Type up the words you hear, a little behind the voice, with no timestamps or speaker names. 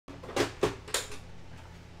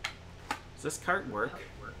Does this cart work?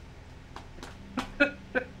 The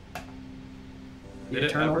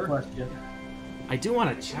eternal question. I do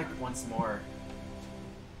want to check once more.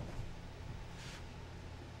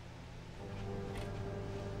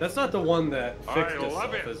 That's not the one that fixed I itself,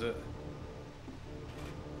 love it. is it?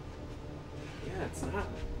 Yeah, it's not.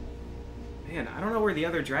 Man, I don't know where the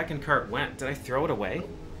other Drakkhen cart went. Did I throw it away?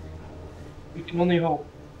 We can only hope.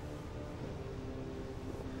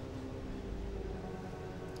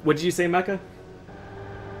 What did you say, Mecca?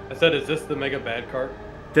 I said, is this the mega bad cart?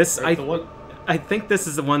 This Or the one... I think this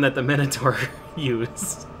is the one that the Minotaur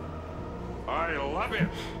used. I love it.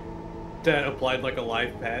 that applied like a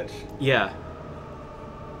live patch? Yeah.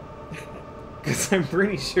 Because I'm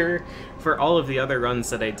pretty sure for all of the other runs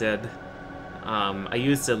that I did, I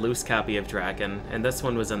used a loose copy of Drakkhen, and this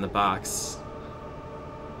one was in the box.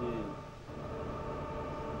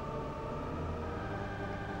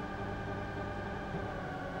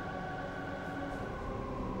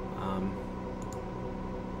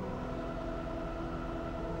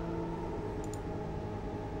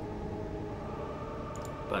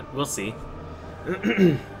 But we'll see.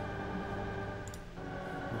 We'll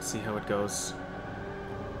see how it goes.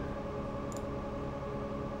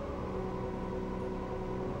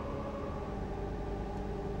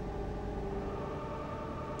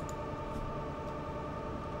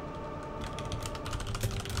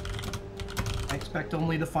 I expect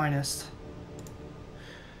only the finest.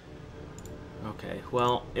 Okay,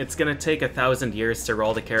 well, it's gonna take 1,000 years to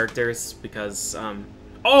roll the characters because,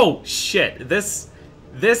 oh shit! This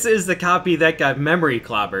is the copy that got memory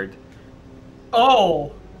clobbered.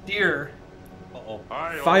 Oh dear. Uh-oh.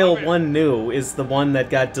 File 1 new is the one that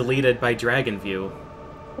got deleted by Dragon View.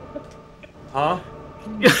 Huh?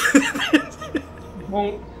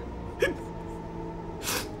 Won't.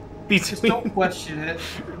 Just don't question it.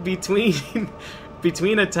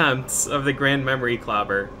 Between attempts of the Grand Memory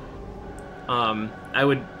Clobber, I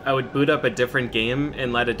would boot up a different game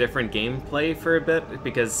and let a different game play for a bit,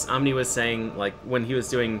 because Omni was saying, like, when he was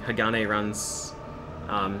doing Hagane runs,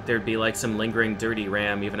 there'd be like some lingering dirty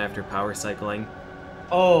RAM even after power cycling.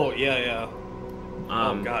 Oh, yeah, yeah.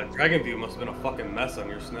 Oh god, Dragon View must have been a fucking mess on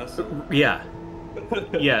your SNES. Yeah.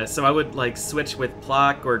 Yeah, so I would like switch with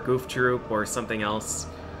Plock or Goof Troop or something else.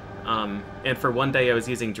 And for one day I was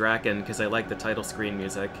using Drakkhen because I liked the title screen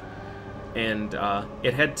music. And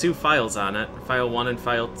it had 2 files on it, File 1 and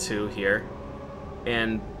File 2 here.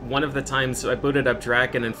 And one of the times I booted up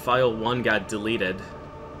Drakkhen and File 1 got deleted.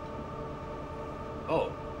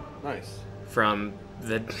 Oh, nice. From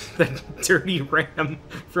the dirty RAM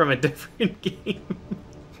from a different game.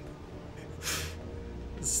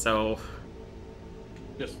 So...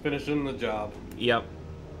 Just finishing the job. Yep.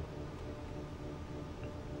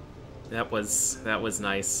 That was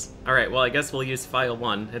nice. Alright, well I guess we'll use File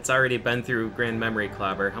 1. It's already been through Grand Memory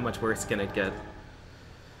Clobber. How much worse can it get?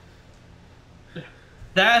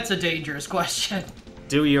 That's a dangerous question.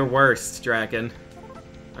 Do your worst, Drakkhen.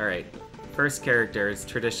 Alright. First character is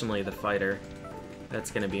traditionally the fighter.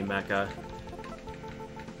 That's gonna be Mecha.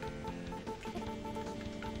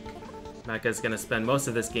 Mecha's gonna spend most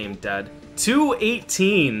of this game dead. 2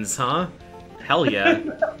 18s, huh? Hell yeah.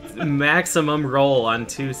 Maximum roll on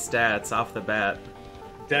 2 stats off the bat.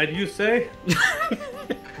 Dead, you say? You'll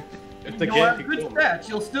have good stats.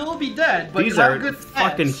 You'll still be dead, but these you'll are have good stats.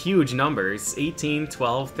 fucking huge numbers. 18,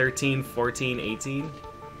 12, 13, 14, 18.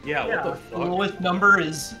 Yeah, what the The fuck? lowest number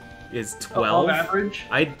is 12. above average.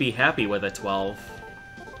 I'd be happy with a 12.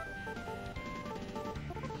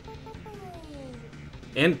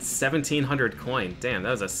 And 1,700 coin. Damn,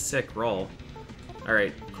 that was a sick roll.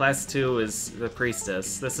 Alright, class 2 is the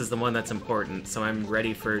priestess. This is the one that's important, so I'm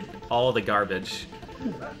ready for all the garbage.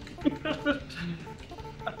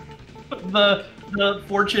 the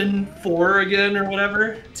fortune 4 again, or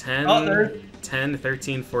whatever? 10, Oh, there. 10,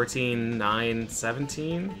 13, 14, 9,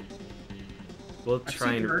 17? We'll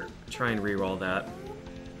try and re-roll that.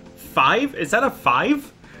 5? Is that a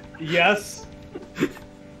 5? Yes.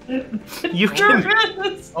 You can...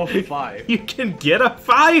 Oh, 5. You can get a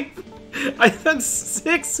 5? I thought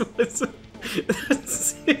 6 was...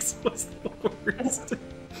 6 was the worst.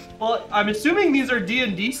 Well, I'm assuming these are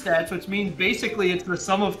D&D stats, which means basically it's the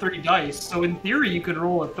sum of 3 dice. So in theory, you could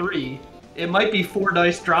roll a 3. It might be 4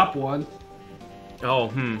 dice, drop 1.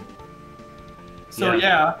 Oh, So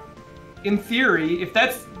yeah, in theory, if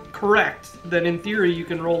that's correct, then in theory you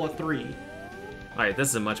can roll a 3. Alright, this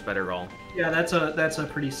is a much better roll. Yeah, that's a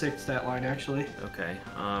pretty sick stat line, actually. Okay,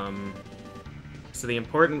 so the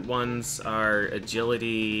important ones are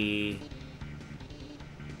agility...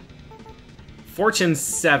 Fortune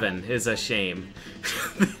 7 is a shame.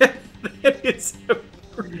 That is a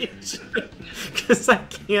pretty shame. because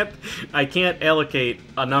I can't allocate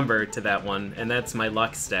a number to that one, and that's my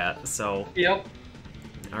luck stat. So. Yep.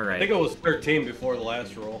 All right. I think it was 13 before the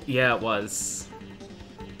last roll. Yeah, it was.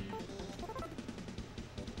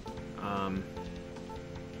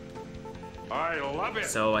 I love it.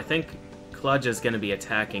 So I think Kludge is going to be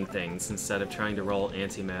attacking things instead of trying to roll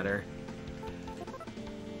antimatter.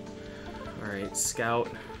 Alright,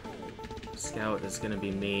 Scout. Scout is going to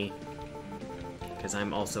be me. Because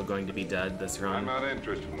I'm also going to be dead this run. I'm not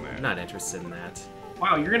interested in that. Not interested in that.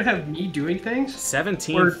 Wow, you're gonna have me doing things?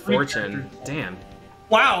 17 Or fortune. Damn.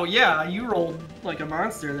 Wow, yeah, you rolled like a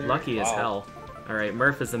monster there. Lucky as Wow. hell. Alright,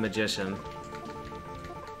 Murph is the magician.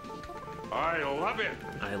 I love it.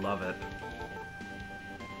 I love it.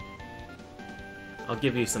 I'll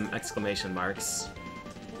give you some exclamation marks.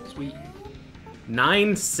 Sweet.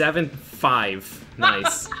 975.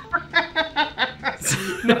 Nice.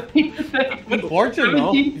 Good fortune,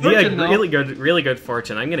 though. Yeah, really good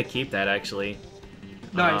fortune. I'm gonna keep that actually.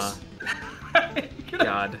 Nice.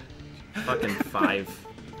 God. Fucking 5.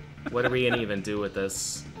 What are we gonna even do with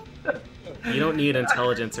this? You don't need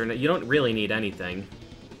intelligence or you don't really need anything.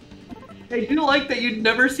 I do like that you'd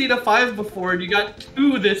never seen a 5 before and you got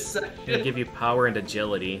 2 this It'll session. give you power and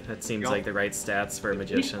agility. That seems like the right stats for a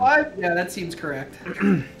magician. 5? Yeah, that seems correct.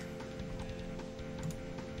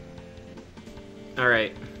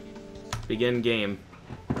 Alright. Begin game.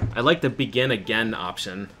 I like the begin again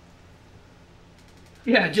option.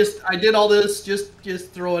 Yeah, I did all this,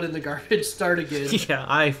 just throw it in the garbage, start again. Yeah,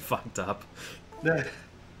 I fucked up.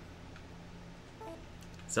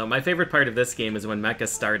 So my favorite part of this game is when Mecha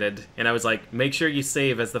started, and I was like, make sure you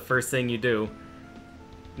save as the first thing you do.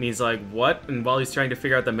 And he's like, what? And while he's trying to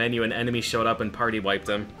figure out the menu, an enemy showed up and party wiped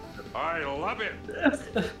him. I love it.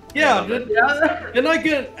 Yeah, didn't I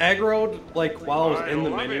get aggroed, like, while I was in the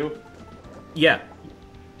love menu? it. Yeah.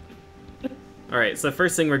 Alright, so the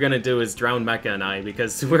first thing we're gonna do is drown Mecha and I,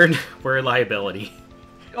 because we're a liability.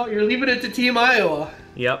 Oh, you're leaving it to Team Iowa.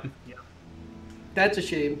 Yep. That's a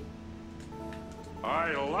shame.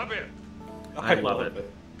 I love it. I love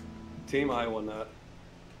it. Team I won that.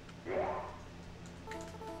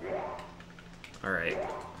 Alright.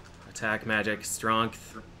 Attack, magic,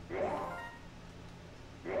 strength.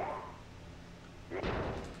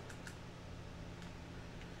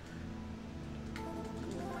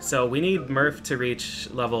 So we need Murph to reach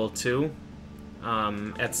level 2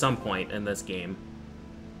 at some point in this game.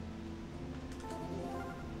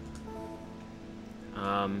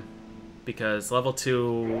 Because level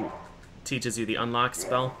 2 teaches you the unlock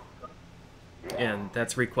spell, and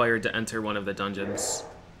that's required to enter one of the dungeons.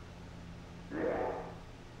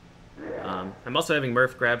 I'm also having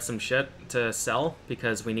Murph grab some shit to sell,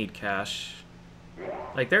 because we need cash.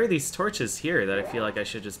 Like, there are these torches here that I feel like I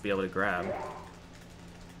should just be able to grab.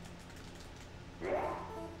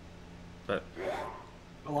 But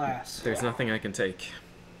Alas. there's nothing I can take.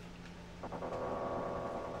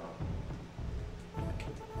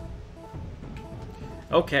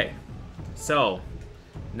 Okay, so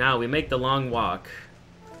now we make the long walk.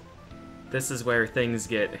 This is where things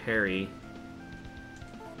get hairy.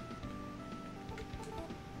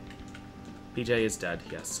 PJ is dead,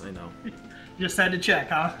 yes, I know. Just had to check,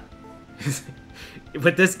 huh?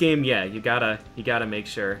 With this game, yeah, you gotta make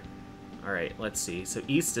sure. Alright, let's see. So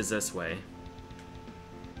east is this way.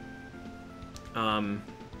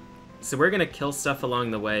 So we're gonna kill stuff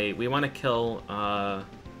along the way. We wanna kill,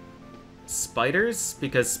 spiders,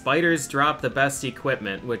 because spiders drop the best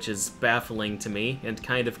equipment, which is baffling to me and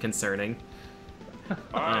kind of concerning.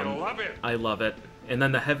 I love it. I love it. And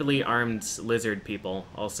then the heavily armed lizard people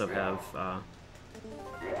also have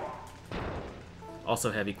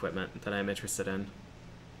equipment that I'm interested in.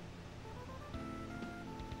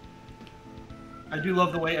 I do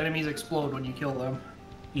love the way enemies explode when you kill them.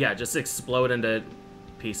 Yeah, just explode into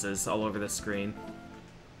pieces all over the screen.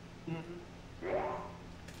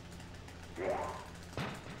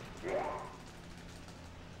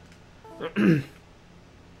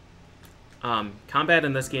 Combat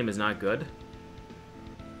in this game is not good.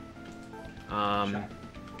 I'm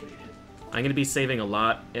gonna be saving a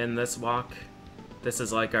lot in this walk. This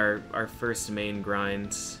is like our first main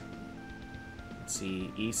grind. Let's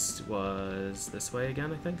see, east was this way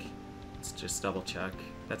again, I think? Let's just double check.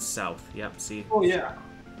 That's south, yep, see? Oh yeah.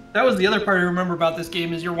 That was the other part I remember about this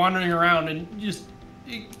game is you're wandering around and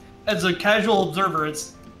as a casual observer,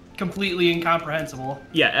 it's completely incomprehensible.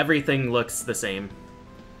 Yeah, everything looks the same.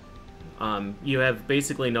 You have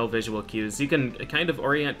basically no visual cues. You can kind of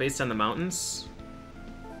orient based on the mountains.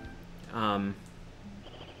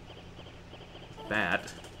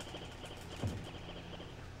 Bat.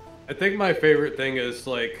 I think my favorite thing is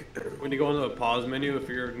like when you go into the pause menu, if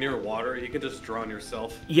you're near water, you can just drown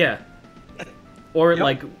yourself. Yeah. Or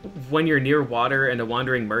like when you're near water and a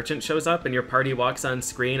wandering merchant shows up and your party walks on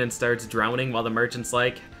screen and starts drowning while the merchant's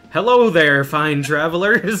like, "Hello there, fine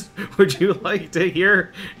travelers. Would you like to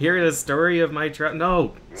hear the story of my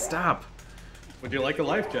No, stop. Would you like a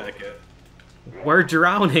life jacket? We're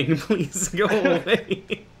drowning. Please go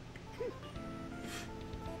away."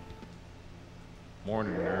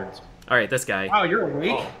 Morning, nerds. All right, this guy. Wow, you're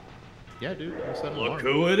awake. Oh, Yeah, dude. I said look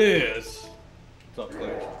who it is. What's up,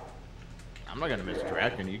 Clay? I'm not gonna miss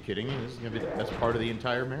Drakkhen. Are you kidding me? This is gonna be the best part of the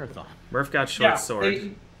entire marathon. Murph got short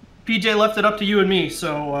sword. PJ left it up to you and me,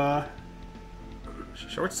 so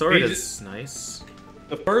Short sword is nice.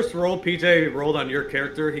 The first roll PJ rolled on your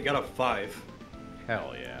character, he got a 5.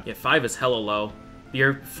 Hell yeah. Yeah, 5 is hella low.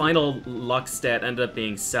 Your final luck stat ended up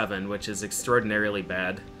being 7, which is extraordinarily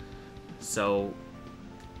bad. So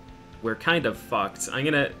we're kind of fucked. I'm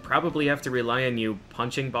gonna probably have to rely on you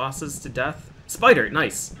punching bosses to death. Spider,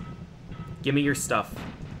 nice. Give me your stuff.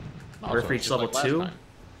 Murph reached level 2.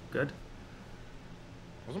 Good.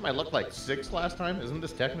 Wasn't my luck like 6 last time? Isn't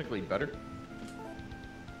this technically better?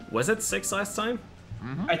 Was it 6 last time?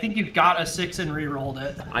 I think you got a 6 and re-rolled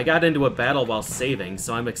it. I got into a battle while saving,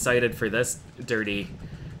 so I'm excited for this dirty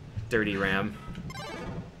ram.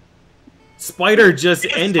 Spider just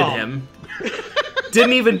ended him.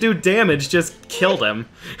 Didn't even do damage, just killed him.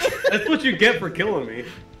 That's what you get for killing me.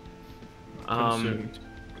 Consumed.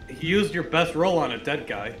 He used your best roll on a dead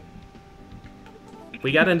guy.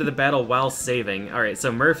 We got into the battle while saving. Alright,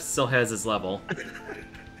 so Murph still has his level.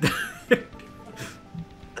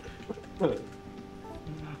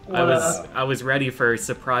 I was ready for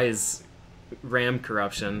surprise ram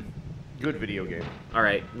corruption. Good video game.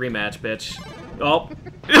 Alright, rematch, bitch. Oh.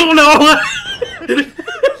 Oh no! What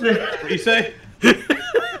do you say?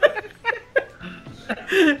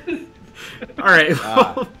 Alright.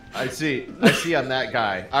 I see I'm that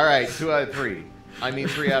guy. Alright, 2 out of 3. I mean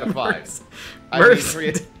 3 out of 5.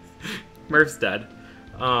 Murph's dead.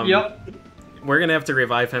 Yep. We're gonna have to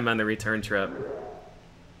revive him on the return trip.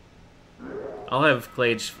 I'll have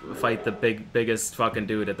Clage fight the biggest fucking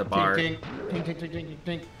dude at the bar. Tink, tink, tink, tink, tink,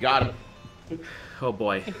 tink. Got him. Oh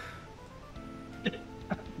boy.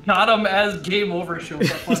 Got him as game over shows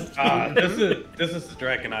up on This is the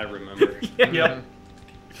Drakkhen I remember. Yep.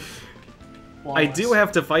 I do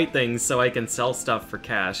have to fight things so I can sell stuff for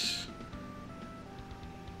cash.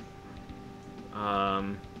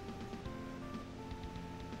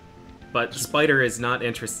 But Spider is not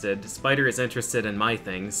interested. Spider is interested in my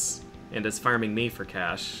things and is farming me for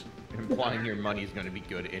cash. Implying your money's gonna be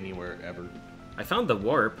good anywhere ever. I found the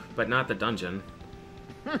warp, but not the dungeon.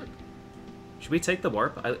 Should we take the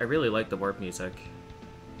warp? I really like the warp music.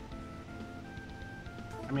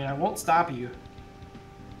 I mean, I won't stop you.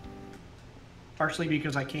 Partially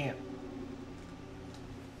because I can't.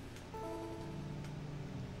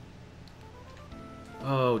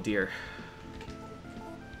 Oh dear.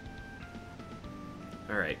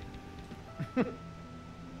 Alright.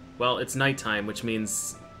 Well, it's nighttime, which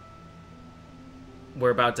means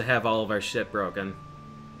we're about to have all of our shit broken.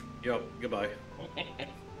 Yep, goodbye.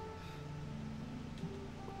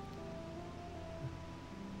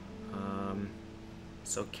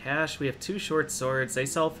 So cash, we have 2 short swords. They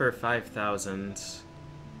sell for 5,000.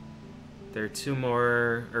 There are 2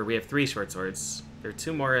 more, or we have 3 short swords. There are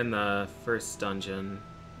 2 more in the first dungeon.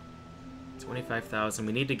 25,000.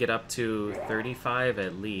 We need to get up to 35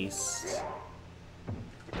 at least.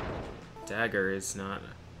 Dagger is not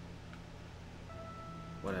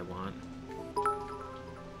what I want.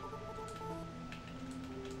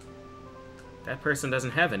 That person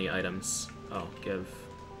doesn't have any items. Oh, give.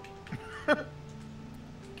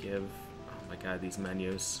 Give. Oh my god, these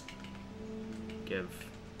menus. Give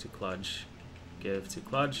to Kludge. Give to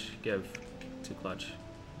Kludge. Give to Kludge.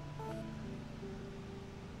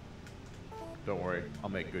 Don't worry, I'll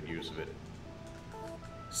make good use of it.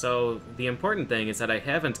 So, the important thing is that I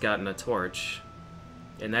haven't gotten a torch.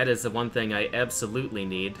 And that is the one thing I absolutely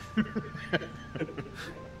need.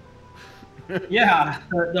 Yeah,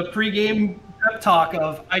 the pre-game pep talk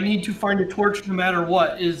of I need to find a torch no matter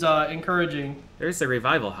what is encouraging. There's the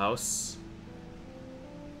revival house.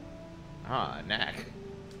 Ah, knack.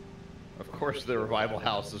 Of course the revival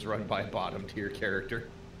house is run by a bottom tier character.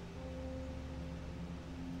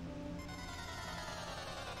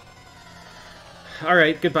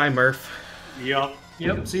 Alright, goodbye, Murph. Yup.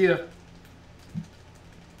 Yep, see ya.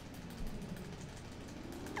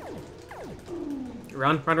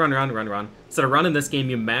 Run, run, run, run, run, run. Instead of run in this game,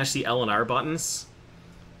 you mash the L and R buttons.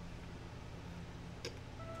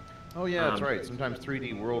 Oh yeah, that's right. Sometimes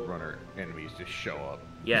 3D World Runner enemies just show up.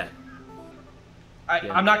 Yeah.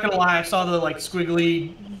 I'm not gonna lie, I saw the like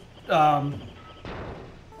squiggly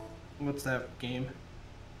what's that game?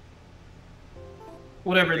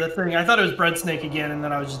 Whatever, the thing. I thought it was Bread Snake again, and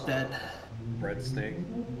then I was just dead. Bread snake.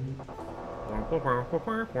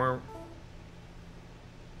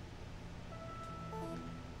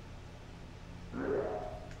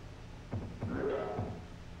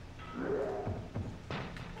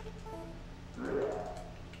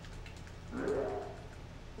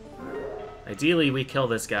 Ideally, we kill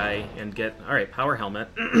this guy and get... Alright, power helmet.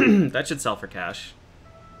 That should sell for cash.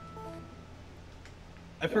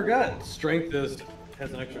 I forgot. Strength has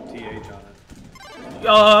an extra TH on it.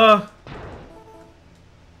 Wow.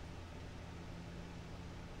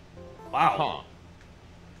 Huh.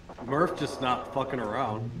 Murph just not fucking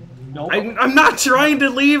around. Nope. I'm not trying to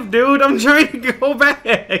leave, dude. I'm trying to go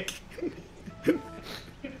back.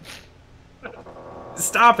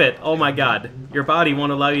 Stop it. Oh my god. Your body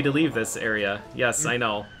won't allow you to leave this area. Yes, I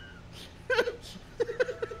know.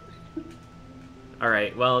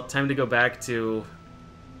 Alright, well, time to go back to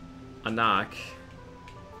a knock.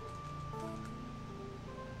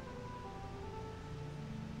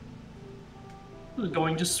 It was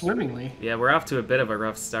going just swimmingly. Yeah, we're off to a bit of a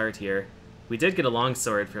rough start here. We did get a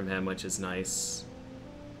longsword from him, which is nice.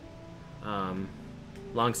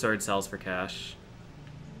 Longsword sells for cash.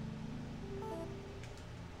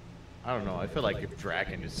 I don't know. I feel like if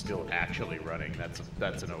Drakkhen is still actually running,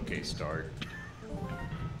 that's an okay start.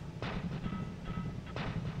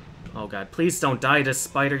 Oh god, please don't die to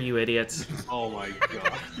Spider, you idiot. Oh my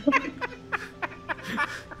god.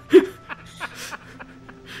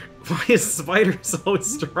 Why is Spider so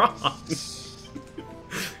strong?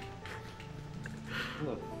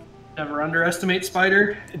 Never underestimate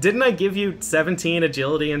Spider. Didn't I give you 17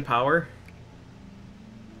 agility and power?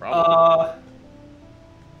 Probably.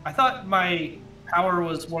 I thought my power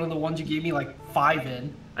was one of the ones you gave me like 5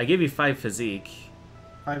 in. I gave you 5 physique.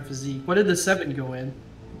 5 physique. What did the 7 go in?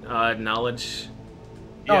 Knowledge.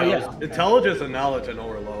 Oh, it yeah. was intelligence and knowledge I know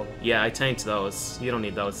are low. Yeah, I tanked those. You don't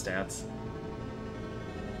need those stats.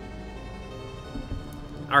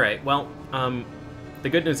 Alright, well, the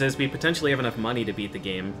good news is we potentially have enough money to beat the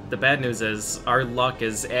game. The bad news is our luck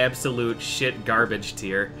is absolute shit garbage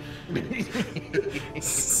tier.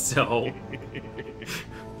 So...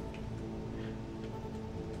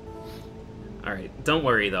 Alright, don't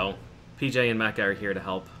worry though. PJ and Mecha are here to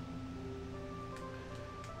help.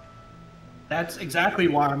 That's exactly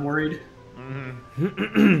why I'm worried.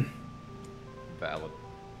 Valid.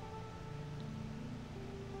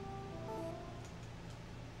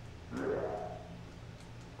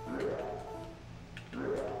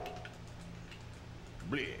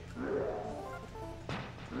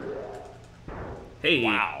 Hey,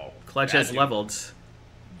 Wow. Clutch has Magic. leveled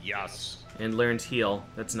Yes. and learned heal.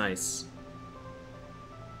 That's nice.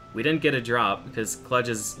 We didn't get a drop because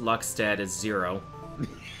Clutch's luck stat is 0.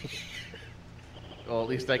 Well, at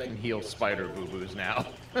least I can heal spider boo-boos now.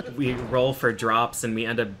 We roll for drops and we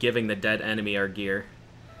end up giving the dead enemy our gear.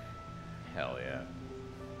 Hell yeah.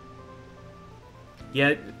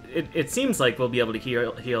 Yeah, it seems like we'll be able to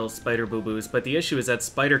heal Spider Boo-Boos, but the issue is that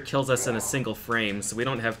Spider kills us in a single frame, so we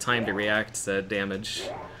don't have time to react to damage.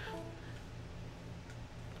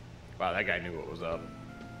 Wow, that guy knew what was up.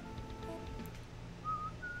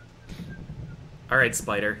 Alright,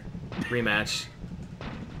 Spider. Rematch.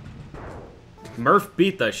 Murph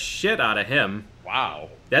beat the shit out of him. Wow.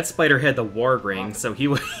 That Spider had the war ring, so he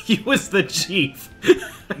was the chief.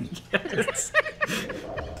 Yes.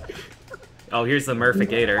 Oh, here's the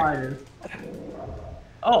Murphigator.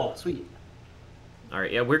 Oh, sweet.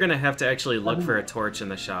 Alright, yeah, we're gonna have to actually look for a torch in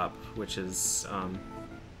the shop, which is,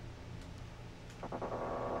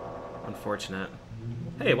 unfortunate.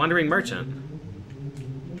 Hey, Wandering Merchant.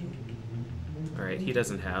 Alright, he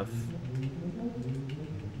doesn't have.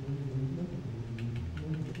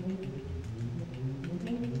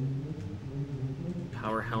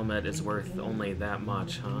 Power helmet is worth only that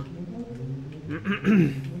much, huh?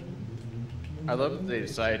 I love that they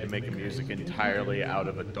decided to make the music entirely out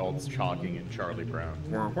of adults chalking and Charlie Brown.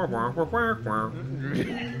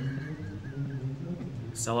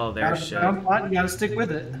 Sell all their shit. You gotta stick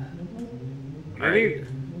with it. I think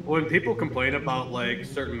when people complain about like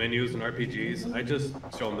certain menus in RPGs, I just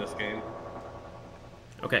show them this game.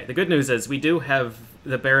 Okay, the good news is we do have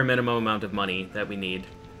the bare minimum amount of money that we need.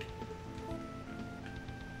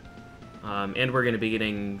 And we're going to be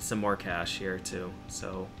getting some more cash here, too,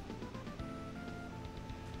 so...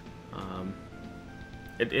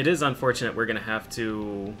 It is unfortunate we're going to have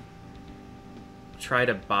to try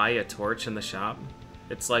to buy a torch in the shop.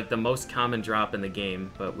 It's like the most common drop in the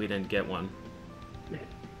game, but we didn't get one.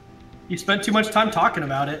 You spent too much time talking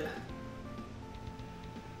about it.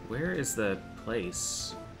 Where is the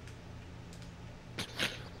place?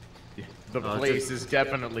 The place is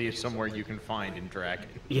definitely somewhere you can find in Drakkhen.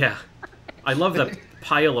 Yeah. I love the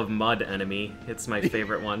pile of mud enemy. It's my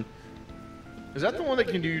favorite one. Is that the one that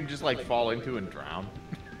can you just like fall into and drown?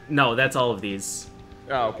 No, that's all of these.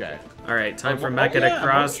 Oh, okay. Alright, time for Mecha to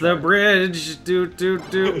cross the bridge.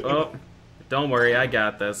 Oh, don't worry, I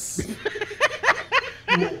got this.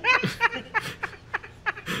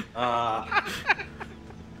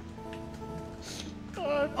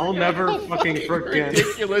 I'll never fucking forget.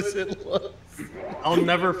 Ridiculous it looks. I'll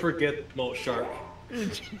never forget Moat Shark.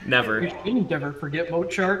 Never. You never forget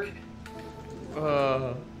Moat Shark.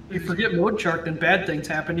 You forget Moat Shark, then bad things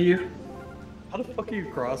happen to you. How the fuck do you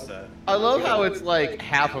cross that? I love how it's like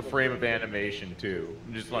half a frame of animation too.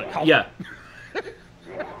 I'm just like, oh. Yeah.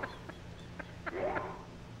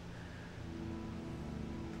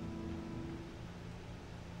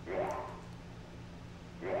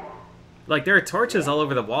 Like, there are torches all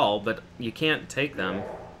over the wall, but you can't take them.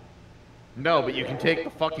 No, but you can take the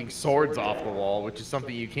fucking swords off the wall, which is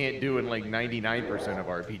something you can't do in like 99% of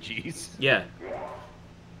RPGs. Yeah.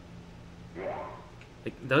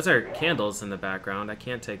 Like, those are candles in the background. I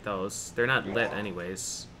can't take those. They're not lit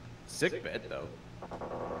anyways. Sick bed, though.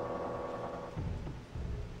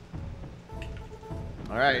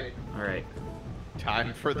 Alright. Alright.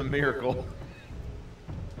 Time for the miracle.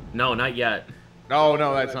 No, not yet. No,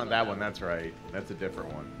 no, that's not that one. That's right. That's a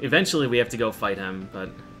different one. Eventually we have to go fight him, but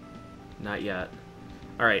not yet.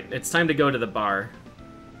 Alright, it's time to go to the bar.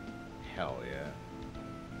 Hell yeah.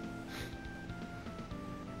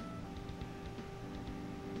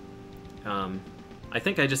 I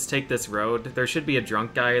think I just take this road. There should be a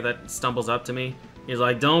drunk guy that stumbles up to me. He's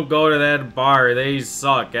like, don't go to that bar. They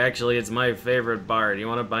suck. Actually, it's my favorite bar. Do you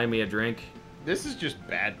want to buy me a drink? This is just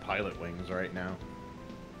bad pilot wings right now.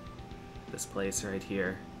 This place right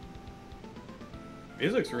here.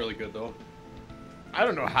 Music's really good, though. I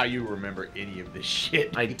don't know how you remember any of this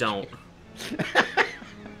shit. I don't.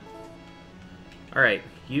 Alright,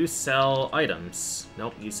 you sell items.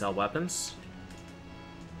 Nope, you sell weapons.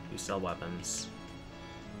 You sell weapons.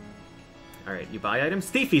 Alright, you buy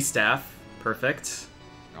items. Thiefy staff. Perfect.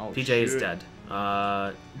 Oh, PJ shit. is dead.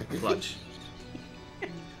 Clutch.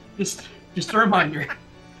 Just a reminder.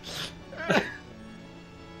 Are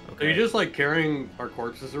Okay. you just like carrying our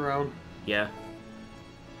corpses around? Yeah.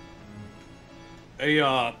 Hey,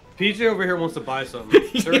 PJ over here wants to buy something.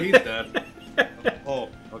 Sure, he's dead. Oh,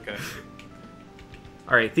 okay.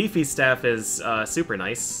 Alright, Thiefy staff is super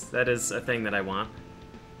nice. That is a thing that I want.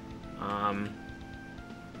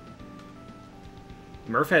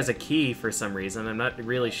 Murph has a key for some reason. I'm not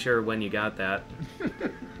really sure when you got that.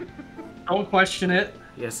 Don't question it.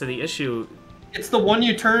 Yeah, so the issue... It's the one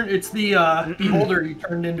you turn. It's the beholder you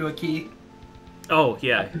turned into a key. Oh,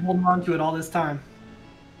 yeah. I've been holding on to it all this time.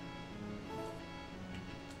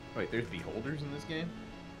 Wait, there's beholders in this game?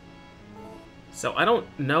 So I don't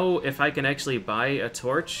know if I can actually buy a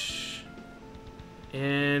torch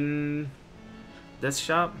in this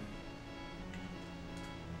shop.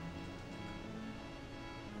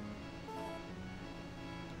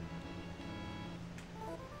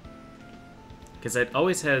 Because it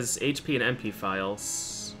always has HP and MP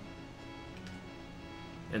files.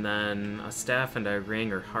 And then a staff and a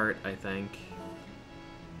ring or heart, I think.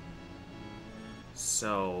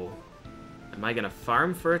 So, am I gonna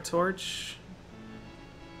farm for a torch?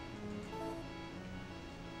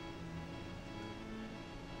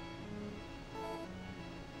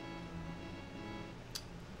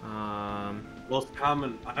 Most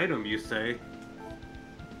common item, you say?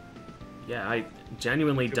 Yeah, I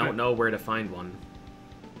genuinely don't know where to find one.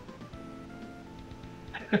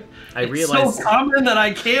 I realized. It's so common that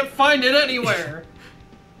I can't find it anywhere.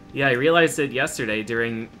 Yeah, I realized it yesterday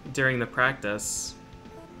during the practice.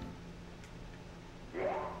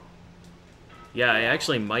 Yeah, I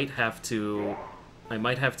actually might have to. I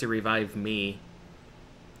might have to revive me.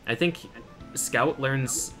 I think Scout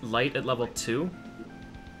learns light at level 2.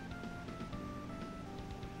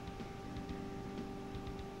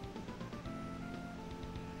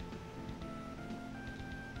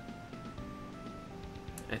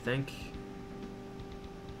 I think.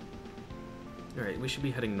 Alright, we should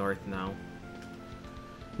be heading north now.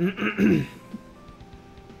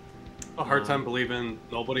 A hard time believing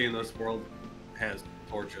nobody in this world has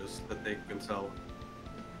torches that they can sell.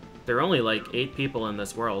 There are only like 8 people in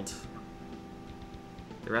this world.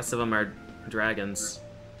 The rest of them are dragons.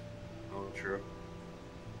 Oh, true.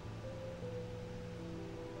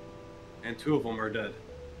 And 2 of them are dead.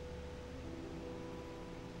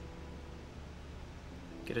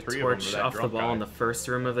 Get a 3 of them torch are that off the drunk wall guy. in the first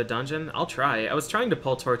room of the dungeon? I'll try. I was trying to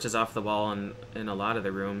pull torches off the wall in a lot of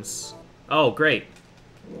the rooms. Oh, great.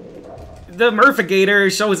 The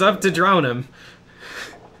Murphigator shows up to drown him.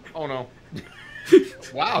 Oh no.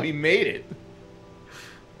 Wow, he made it.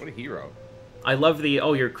 What a hero. I love the,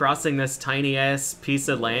 oh, you're crossing this tiny-ass piece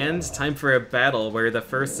of land? Time for a battle where the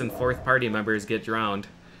first and fourth party members get drowned.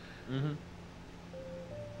 Mm-hmm.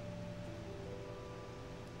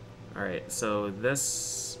 Alright, so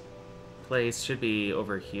this place should be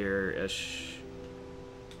over here-ish.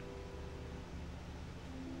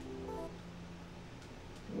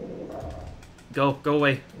 Go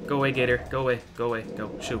away. Go away, Gator. Go away. Go away.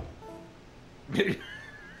 Go. Shoo. You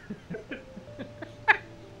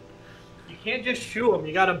can't just shoo them.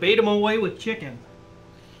 You gotta bait them away with chicken.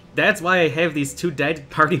 That's why I have these 2 dead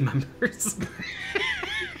party members.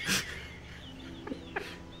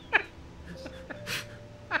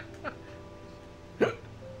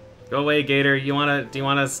 Go away, Gator. Do you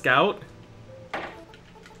wanna scout?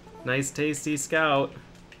 Nice tasty scout.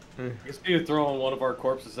 I guess maybe throwing one of our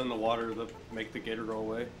corpses in the water to make the gator go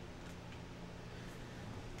away.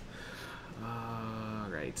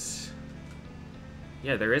 Right.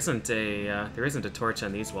 Yeah, there isn't a torch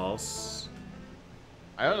on these walls.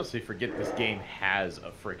 I honestly forget this game has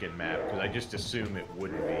a freaking map, because I just assume it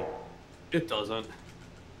wouldn't be. It doesn't.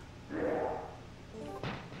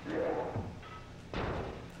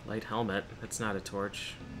 Light helmet. That's not a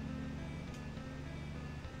torch.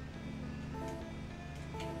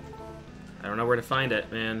 I don't know where to find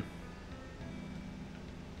it, man.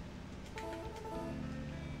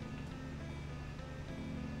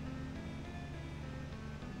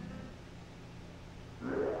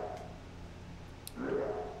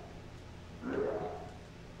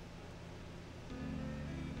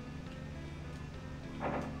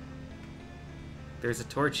 There's a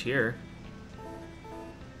torch here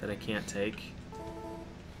that I can't take.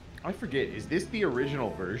 I forget, is this the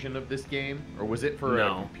original version of this game? Or was it for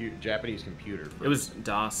No. a Japanese computer? It was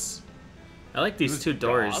DOS. I like these was 2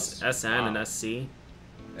 doors, DOS? SN and Wow. SC.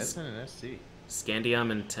 SN and SC.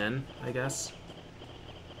 Scandium and tin, I guess.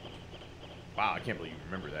 Wow, I can't believe you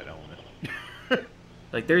remember that element.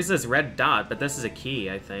 Like, there's this red dot, but this is a key,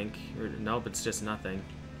 I think. Or, nope, it's just nothing.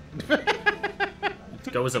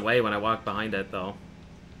 It goes away when I walk behind it, though.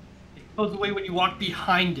 It goes away when you walk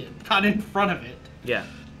behind it, not in front of it. Yeah.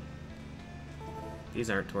 These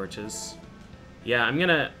aren't torches. Yeah, I'm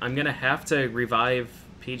gonna have to revive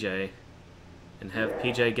PJ and have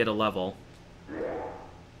PJ get a level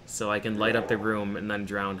so I can light up the room and then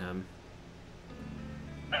drown him.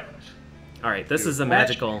 Alright, this is the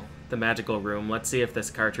magical room. Let's see if this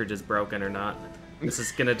cartridge is broken or not. This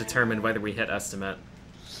is gonna determine whether we hit estimate.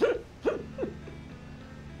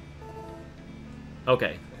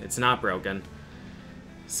 Okay, it's not broken.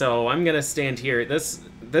 So I'm gonna stand here. This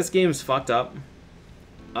game's fucked up.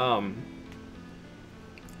 That's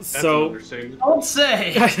So an understatement. Don't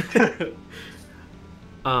say!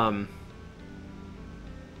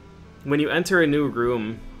 when you enter a new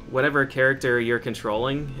room, whatever character you're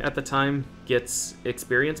controlling at the time gets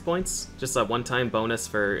experience points. Just a one-time bonus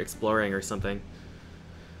for exploring or something.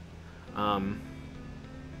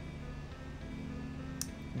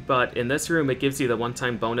 But in this room, it gives you the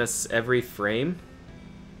one-time bonus every frame.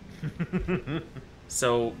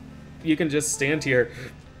 So you can just stand here,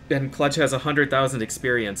 and Clutch has 100,000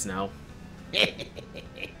 experience now.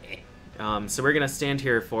 So we're gonna stand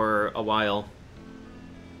here for a while.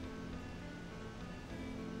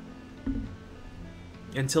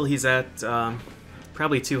 Until he's at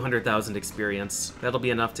probably 200,000 experience. That'll be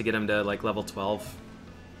enough to get him to like level 12.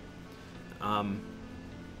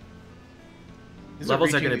 Is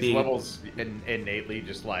Levels are reaching gonna these be levels innately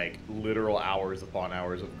just like literal hours upon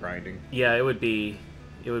hours of grinding. Yeah, it would be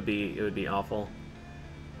awful.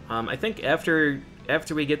 I think after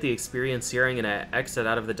we get the experience here, I'm gonna exit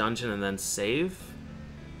out of the dungeon and then save.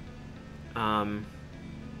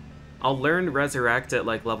 I'll learn Resurrect at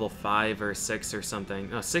like level 5 or 6 or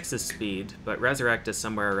something. Oh, 6 is speed, but Resurrect is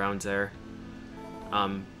somewhere around there.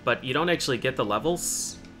 But you don't actually get the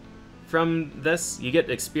levels from this. You get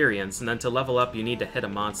experience, and then to level up you need to hit a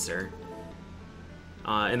monster.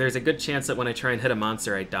 And there's a good chance that when I try and hit a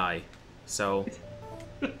monster I die. So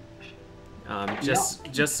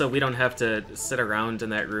just so we don't have to sit around in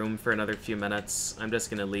that room for another few minutes, I'm just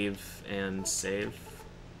gonna leave and save.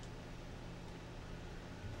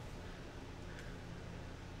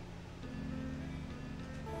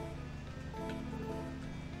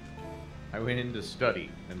 I went in to study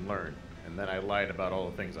and learn, and then I lied about all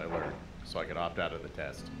the things I learned, so I could opt out of the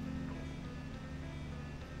test.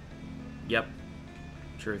 Yep.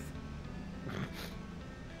 Truth. I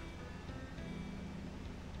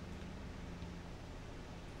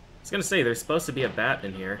was gonna say, there's supposed to be a bat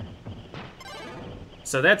in here.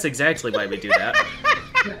 So that's exactly why we do that.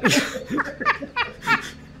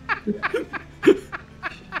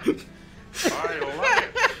 I love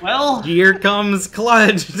it. Well, Here comes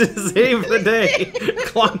Clutch to save the day.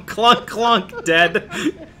 Clunk, clunk, clunk, dead.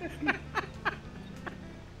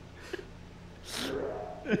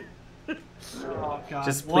 oh god.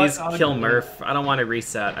 Just what please a kill game. Murph. I don't want to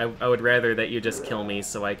reset. I would rather that you just kill me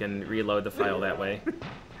so I can reload the file that way.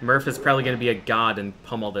 Murph is probably going to be a god and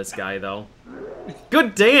pummel this guy, though.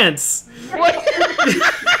 Good dance!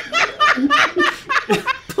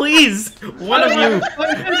 Please, one of you.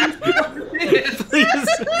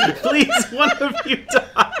 Please, one of you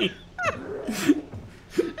die.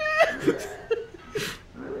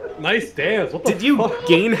 Nice dance. What the Did you fuck?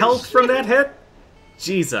 gain health from that hit?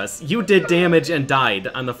 Jesus, you did damage and died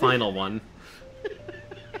on the final one.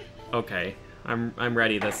 Okay, I'm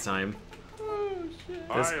ready this time.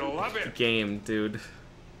 This I love it. game, dude.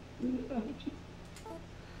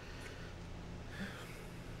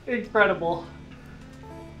 Incredible.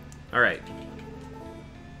 Alright.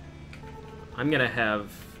 I'm gonna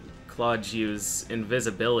have Claude use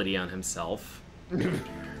invisibility on himself.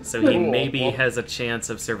 So he maybe has a chance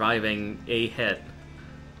of surviving a hit.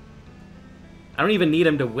 I don't even need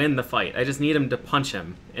him to win the fight. I just need him to punch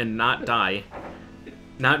him and not die.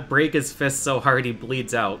 Not break his fist so hard he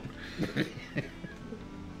bleeds out.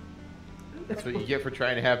 That's what you get for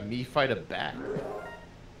trying to have me fight a bat.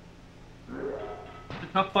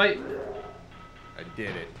 Tough fight. I did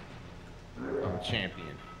it. I'm a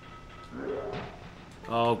champion.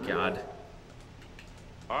 Oh god.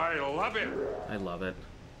 I love it. I love it.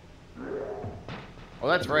 Oh,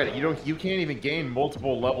 that's right. You can't even gain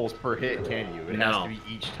multiple levels per hit, can you? It has No. to be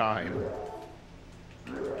each time.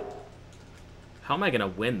 How am I gonna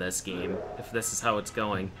win this game if this is how it's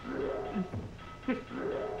going? Ting,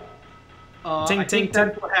 I ting, think ting.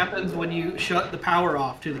 that's what happens when you shut the power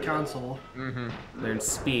off to the console. Learned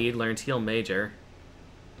speed, learned heal major.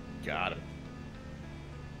 Got him.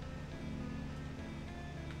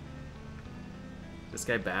 This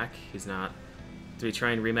guy back? He's not. Do we try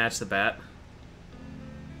and rematch the bat?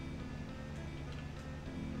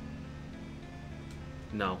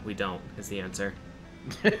 No, we don't, is the answer.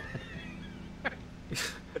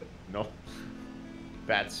 No.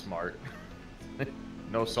 Bat's smart.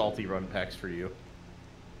 No salty run packs for you.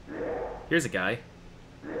 Here's a guy.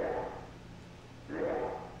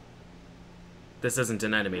 This isn't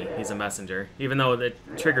an enemy, he's a messenger. Even though it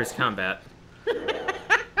triggers combat.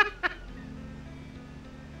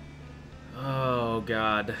 Oh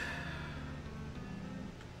god.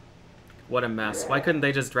 What a mess. Why couldn't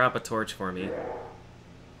they just drop a torch for me?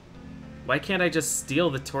 Why can't I just steal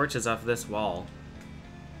the torches off this wall?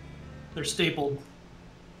 They're stapled.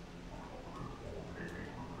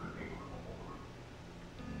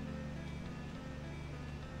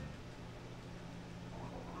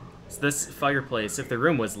 So this fireplace, if the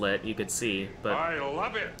room was lit, you could see, but I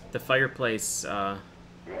love it. the fireplace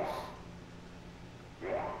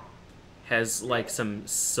has like some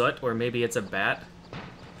soot, or maybe it's a bat,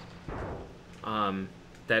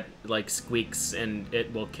 that like squeaks and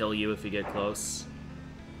it will kill you if you get close.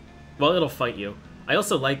 Well, it'll fight you. I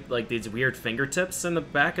also like these weird fingertips in the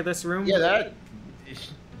back of this room. Yeah, that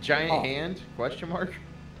giant hand? Question mark?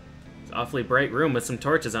 It's an awfully bright room with some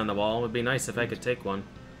torches on the wall. It would be nice if I could take one.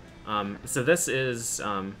 So this is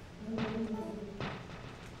an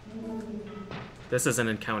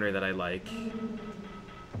encounter that I like.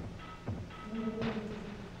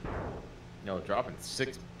 No, dropping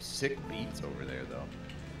sick beats over there, though.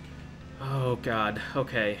 Oh god,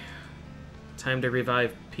 okay. Time to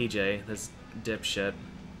revive PJ, this dipshit.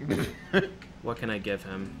 What can I give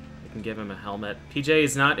him? I can give him a helmet. PJ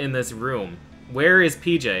is not in this room. Where is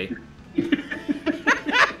PJ?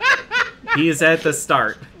 He is at the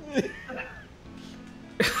start.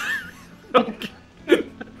 Okay.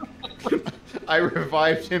 I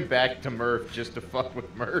revived him back to Murph just to fuck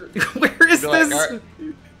with Murph. Where is Be like, this?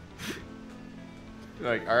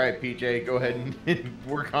 all right, PJ, go ahead and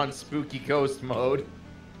work on Spooky Ghost mode.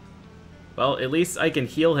 Well, at least I can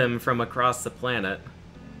heal him from across the planet.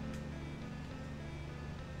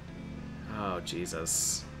 Oh,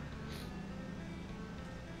 Jesus.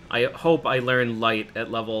 I hope I learn light at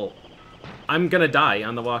level... I'm gonna die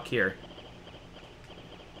on the walk here.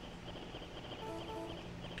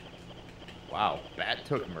 Wow, Bat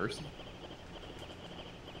took Mercy.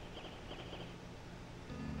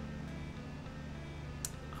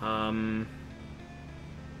 God,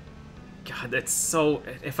 God, that's so.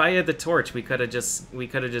 If I had the torch, we could have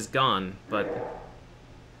just gone, but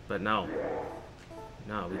no,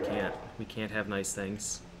 we can't. We can't have nice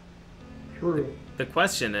things. True. The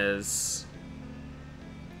question is,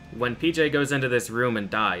 when PJ goes into this room and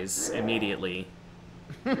dies immediately,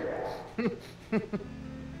 am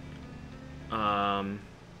I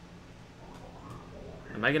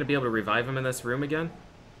gonna be able to revive him in this room again,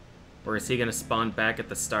 or is he gonna spawn back at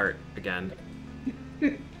the start again?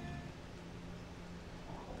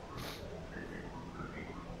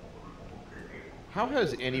 How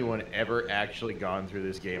has anyone ever actually gone through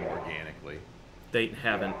this game organically? They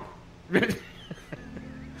haven't.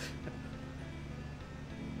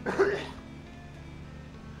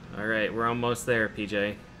 Alright, we're almost there,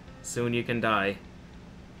 PJ. Soon you can die.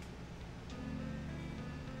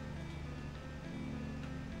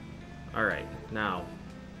 Alright, now.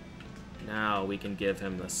 Now we can give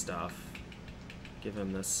him this stuff. Give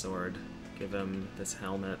him this sword. Give him this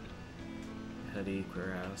helmet. Heady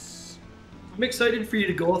cuirass. I'm excited for you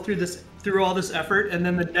to go through all this effort, and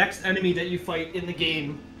then the next enemy that you fight in the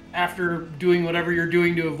game, after doing whatever you're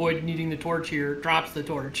doing to avoid needing the torch here, drops the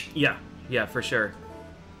torch. Yeah, for sure.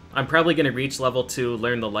 I'm probably gonna reach level 2,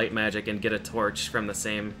 learn the light magic, and get a torch from the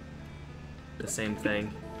same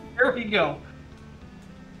thing. There we go.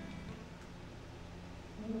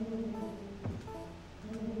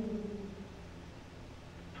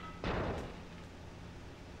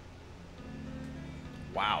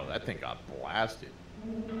 Wow, that thing got blasted.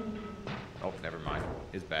 Oh, never mind.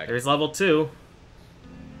 His back. There's level 2.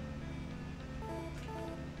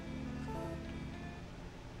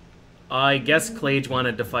 I guess Clage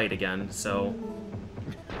wanted to fight again, so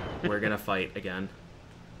we're gonna fight again.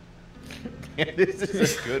 This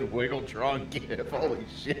is a good Wiggletron gif. Holy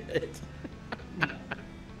shit.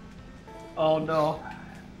 Oh no.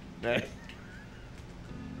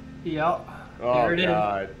 Yep. Oh There it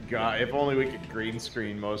god, God! If only we could green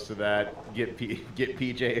screen most of that. Get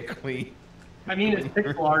PJ a clean. I mean, it's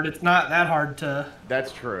pixel art. It's not that hard to.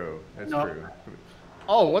 That's true. That's No. true.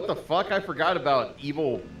 Oh, what the fuck? I forgot about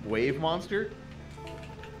evil wave monster.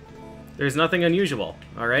 There's nothing unusual.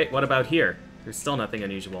 Alright, what about here? There's still nothing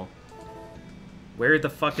unusual. Where the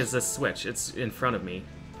fuck is this switch? It's in front of me.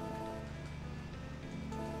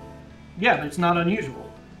 Yeah, but it's not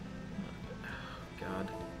unusual.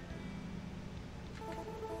 God.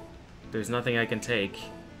 There's nothing I can take.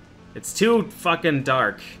 It's too fucking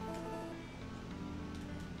dark.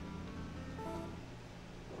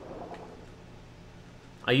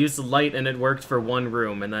 I used the light and it worked for one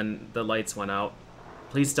room, and then the lights went out.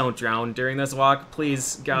 Please don't drown during this walk.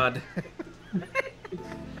 Please, God.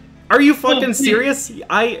 Are you fucking serious?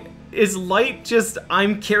 Is light just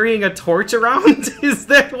I'm carrying a torch around? Is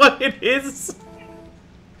that what it is?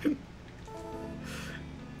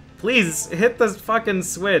 Please, hit the fucking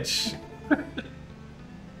switch.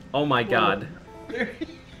 Oh my god.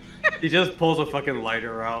 He just pulls a fucking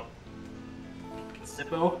lighter out.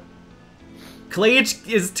 Zippo. Clage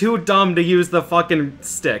is too dumb to use the fucking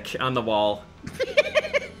stick on the wall.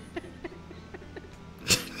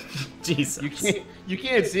 Jesus. You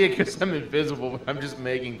can't see it because I'm invisible, but I'm just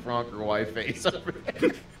making Frank or Y face over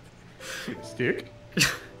there. Stick?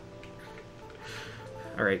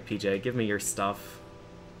 Alright, PJ, give me your stuff.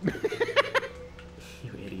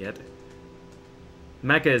 You idiot.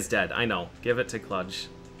 Mecha is dead, I know. Give it to Kludge.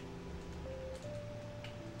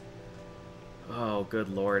 Oh, good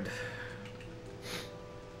lord.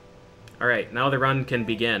 Alright, now the run can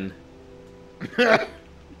begin.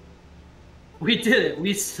 We did it.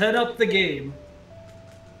 We set up the game.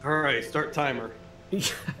 Alright, start timer.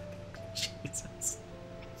 Jesus.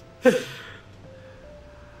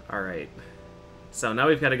 Alright. So now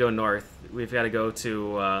we've got to go north. We've got to go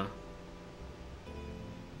to,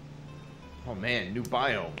 Oh man, new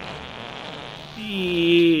biome.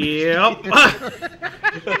 Yep.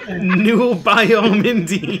 New biome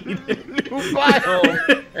indeed. New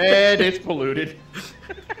biome. And it's polluted.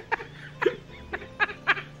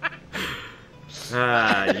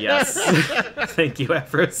 Ah, yes. Thank you,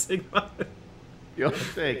 Afro Sigma. Yo,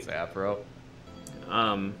 thanks, Afro.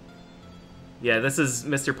 Yeah, this is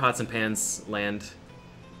Mr. Pots and Pans land.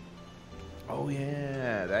 Oh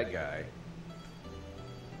yeah, that guy.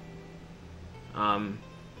 So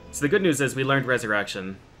the good news is we learned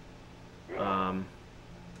Resurrection.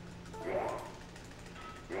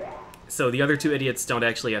 So the other two idiots don't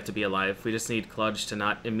actually have to be alive. We just need Kludge to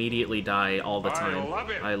not immediately die all the time.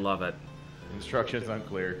 I love it. Instructions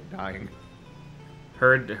unclear. Dying.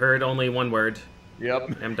 Heard only one word.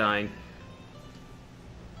 Yep. I'm dying.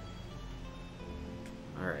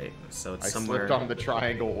 Alright, so it's I somewhere... slipped on the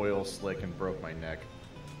triangle oil slick and broke my neck.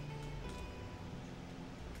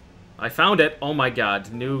 I found it. Oh my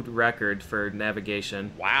god, new record for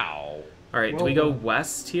navigation. Wow. All right, do we go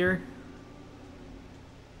west here?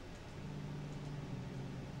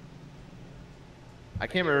 I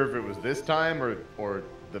can't remember if it was this time or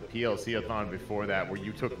the PLC-a-thon before that, where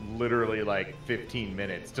you took literally like 15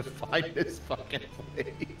 minutes to find this fucking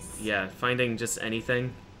place. Yeah, finding just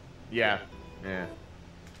anything. Yeah. Yeah.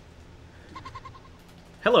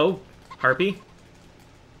 Hello, Harpy.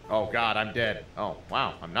 Oh god, I'm dead. Oh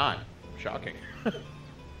wow, I'm not. Shocking.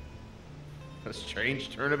 A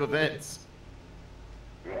strange turn of events.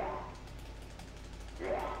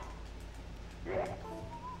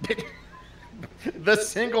 The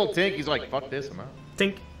single tink, he's like, fuck this, I'm out.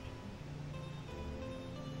 Tink.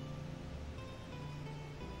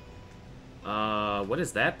 What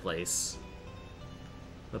is that place?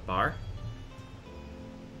 The bar?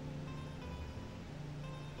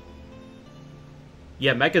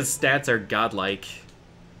 Yeah, Mecha's stats are godlike.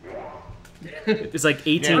 It's like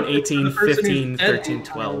 18, 18, 15, 13,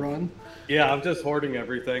 12. Yeah, I'm just hoarding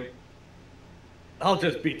everything. I'll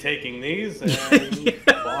just be taking these and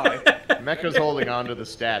bye. Mecha's holding on to the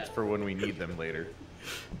stats for when we need them later.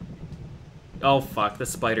 Oh fuck, the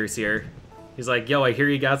spider's here. He's like, yo, I hear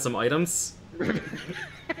you got some items.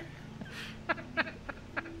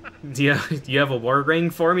 Do you have a war ring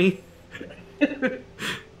for me?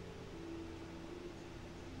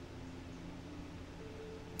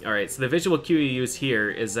 Alright, so the visual cue you use here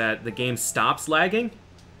is that the game stops lagging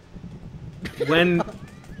when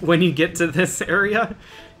you get to this area,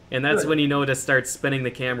 and that's when you know to start spinning the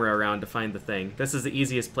camera around to find the thing. This is the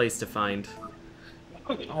easiest place to find.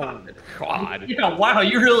 Oh god. Yeah, wow,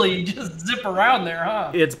 you really just zip around there,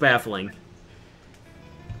 huh? It's baffling.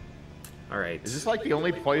 Alright. Is this like the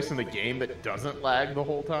only place in the game that doesn't lag the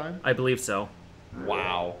whole time? I believe so.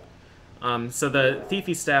 Wow. So the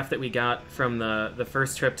thiefy staff that we got from the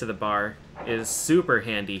first trip to the bar is super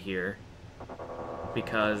handy here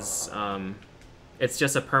because it's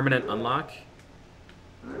just a permanent unlock.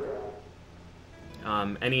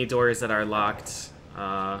 Any doors that are locked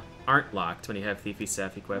aren't locked when you have thiefy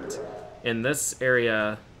staff equipped. In this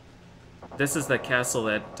area, this is the castle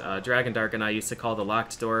that Drakkhen Dark and I used to call the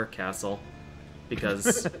locked door castle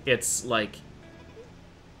because it's like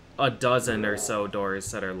a dozen or so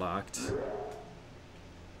doors that are locked.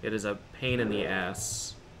 It is a pain in the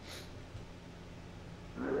ass.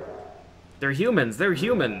 They're humans! They're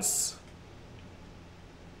humans!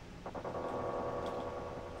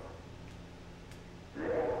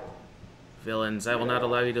 Villains, I will not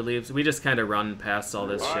allow you to leave. We just kind of run past all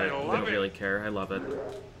this shit. We don't really care. I love it.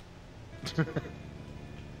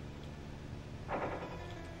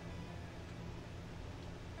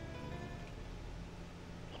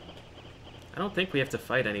 I don't think we have to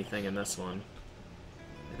fight anything in this one.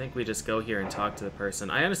 I think we just go here and talk to the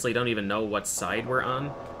person. I honestly don't even know what side we're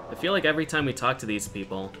on. I feel like every time we talk to these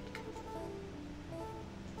people...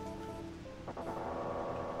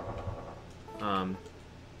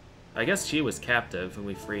 I guess she was captive and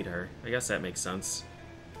we freed her. I guess that makes sense.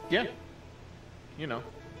 Yeah. You know.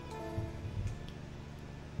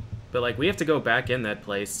 But, like, we have to go back in that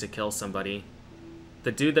place to kill somebody.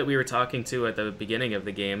 The dude that we were talking to at the beginning of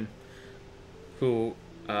the game, who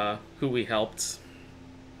we helped,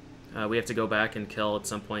 we have to go back and kill at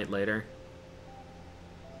some point later.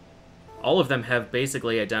 All of them have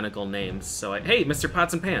basically identical names, so hey, Mr.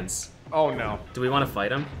 Pots and Pans! Oh no. Do we want to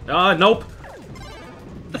fight him? Nope!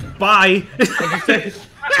 Bye!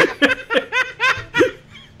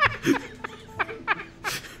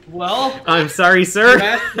 Well, I'm sorry, sir. You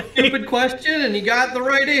asked a stupid question and you got the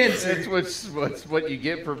right answer. That's what's what you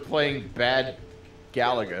get for playing bad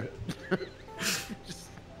Galaga. Just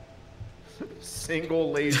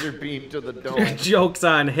single laser beam to the dome. Joke's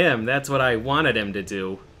on him. That's what I wanted him to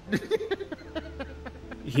do.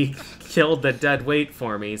 He killed the dead weight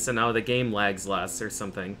for me, so now the game lags less or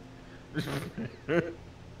something.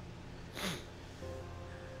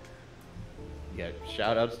 Yeah,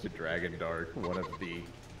 shoutouts to Drakkhen Dark, one of the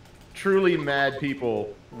truly mad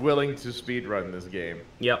people willing to speedrun this game.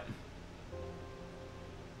 Yep.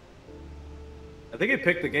 I think he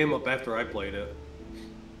picked the game up after I played it.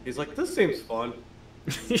 He's like, this seems fun.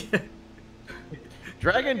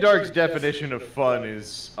 Drakkhen Dark's definition of fun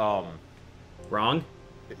is, Wrong?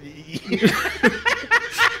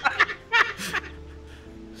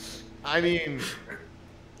 I mean,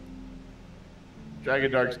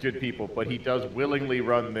 Drakkhen Dark's good people, but he does willingly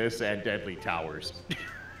run this and Deadly Towers.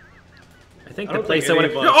 I think I the don't place think I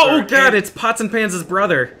any want of to... us Oh are- god, it's Pots and Pans'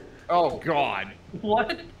 brother! Oh god.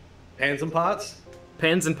 What? Pans and pots?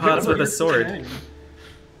 Pans and Pots with a sword. Dang.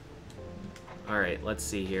 Alright, let's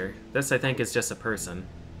see here. This, I think, is just a person.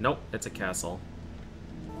 Nope, it's a castle.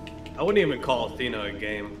 I wouldn't even call Athena a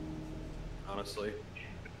game, honestly.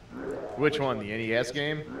 Which one? The NES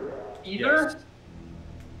game? Either? Yes.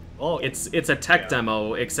 Oh, It's a tech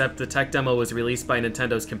demo, except the tech demo was released by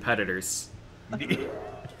Nintendo's competitors.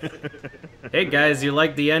 Hey guys, you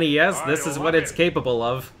like the NES? This is what it's capable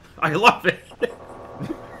of. I love it.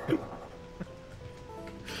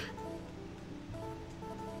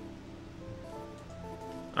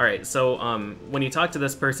 Alright, so when you talk to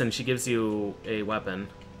this person, she gives you a weapon.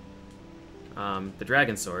 The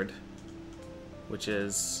Dragon Sword, which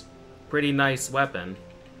is a pretty nice weapon.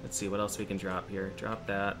 Let's see what else we can drop here. Drop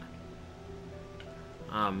that.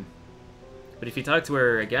 But if you talk to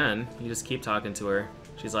her again, you just keep talking to her.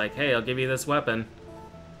 She's like, hey, I'll give you this weapon.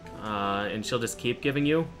 And she'll just keep giving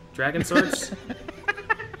you dragon swords.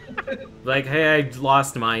 Like, hey, I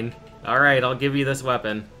lost mine. Alright, I'll give you this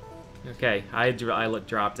weapon. Okay, I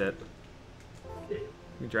dropped it.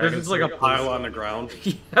 There's just like a pile on the ground.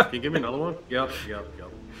 Yep. Can you give me another one? Yep.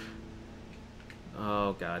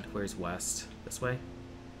 Oh god, where's west? This way?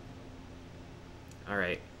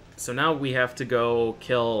 Alright, so now we have to go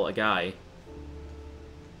kill a guy.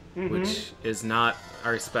 Which is not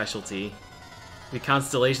our specialty. The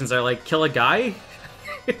constellations are like, kill a guy?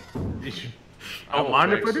 I don't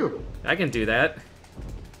mind if I do. I can do that.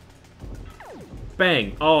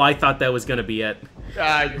 Bang! Oh, I thought that was gonna be it.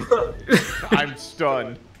 I'm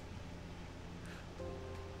stunned.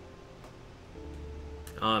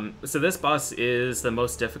 So this boss is the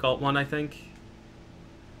most difficult one, I think.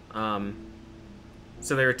 So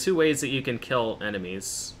there are two ways that you can kill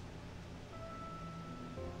enemies.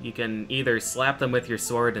 You can either slap them with your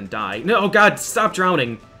sword and die. No, oh god, stop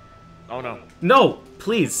drowning! Oh no. No,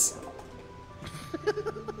 please!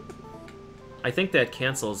 I think that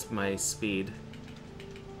cancels my speed.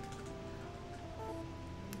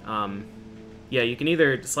 Yeah, you can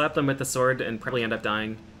either slap them with the sword and probably end up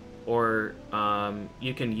dying, or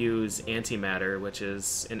you can use antimatter, which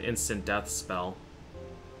is an instant death spell.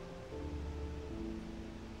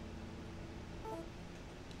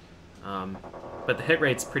 But the hit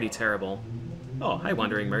rate's pretty terrible. Oh, hi,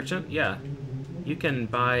 Wandering Merchant. Yeah. You can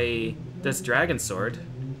buy this dragon sword.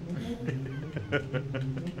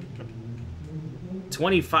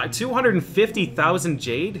 250,000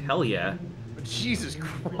 jade? Hell yeah. Jesus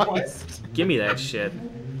Christ. Give me that shit.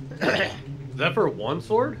 Is that for one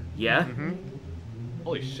sword? Yeah?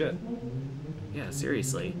 Holy shit. Yeah,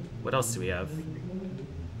 seriously. What else do we have?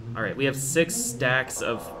 Alright, we have 6 stacks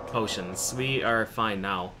of potions. We are fine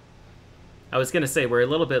now. I was gonna say, we're a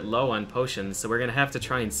little bit low on potions, so we're gonna have to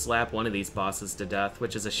try and slap one of these bosses to death,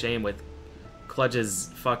 which is a shame with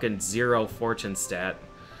Kludge's fucking 0 fortune stat.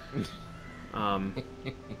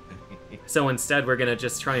 So instead, we're gonna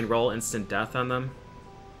just try and roll instant death on them.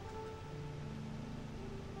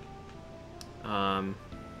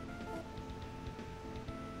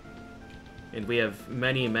 And we have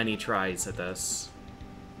many, many tries at this,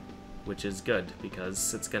 which is good,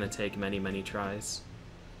 because it's gonna take many, many tries.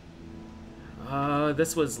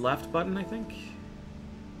 This was left button, I think?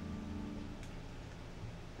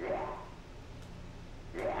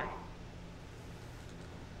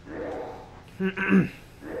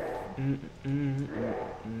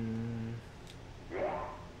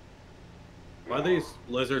 Why do these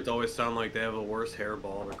lizards always sound like they have a worse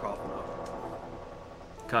hairball they're coughing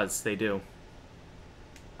up? 'Cause they do.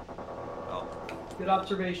 Oh. Good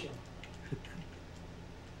observation.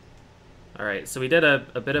 Alright, so we did a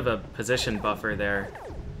bit of a position buffer there.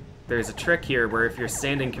 There's a trick here where if you're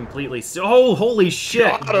standing completely still... Oh, holy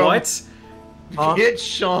shit! Got him. What? Get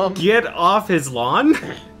Shum. Get off his lawn?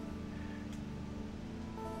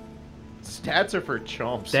 Stats are for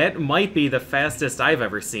chumps. That might be the fastest I've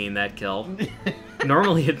ever seen that kill.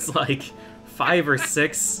 Normally it's like 5 or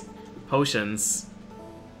 6 potions.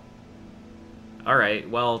 Alright,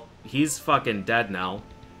 well, he's fucking dead now.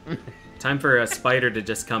 Time for a spider to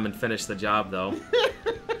just come and finish the job, though.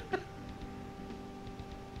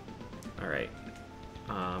 Alright.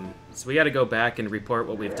 So we gotta go back and report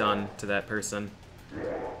what we've done to that person.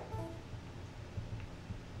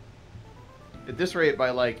 At this rate,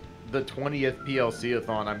 by like the 20th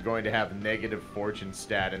PLC-a-thon, I'm going to have negative fortune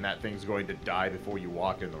stat, and that thing's going to die before you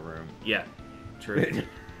walk in the room. Yeah, true.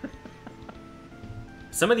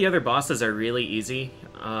 Some of the other bosses are really easy,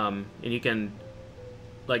 and you can,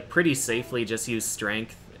 like, pretty safely just use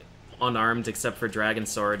strength, unarmed except for Dragon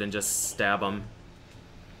Sword, and just stab them.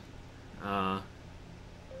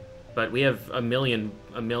 But we have a million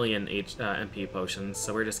MP potions,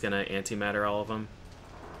 so we're just gonna antimatter all of them.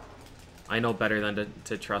 I know better than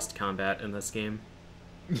to trust combat in this game.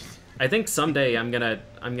 I think someday I'm gonna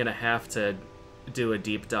have to do a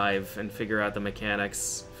deep dive and figure out the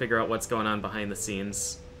mechanics, figure out what's going on behind the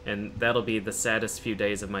scenes, and that'll be the saddest few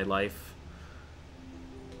days of my life.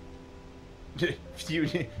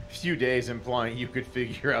 few days implying you could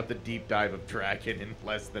figure out the deep dive of Drakkhen in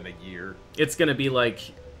less than a year. It's gonna be like,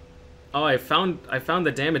 oh, I found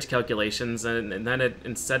the damage calculations, and then it,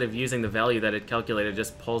 instead of using the value that it calculated,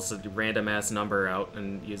 just pulls a random ass number out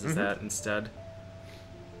and uses that instead.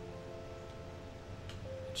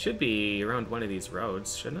 It should be around one of these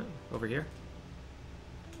roads, shouldn't it? Over here.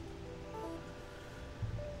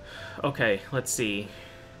 Okay, let's see.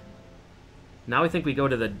 Now I think we go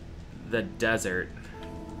to the desert.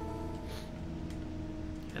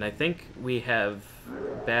 And I think we have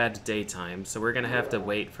bad daytime, so we're gonna have to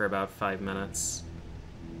wait for about 5 minutes.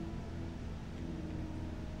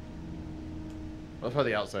 I love how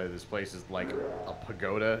the outside of this place is like a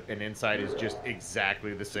pagoda, and inside is just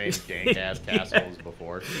exactly the same dank-ass castle as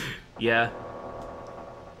before. Yeah.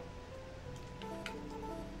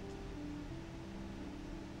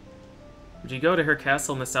 Would you go to her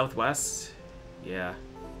castle in the southwest? Yeah.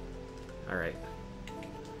 Alright.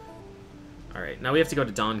 Alright, now we have to go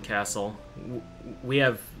to Dawn Castle. We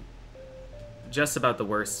have just about the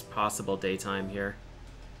worst possible daytime here.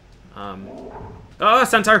 Oh,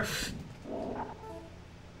 Centaur!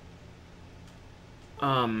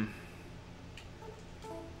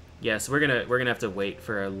 Yeah, so we're gonna have to wait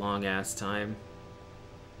for a long ass time.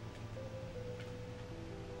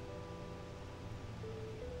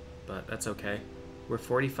 But that's okay. We're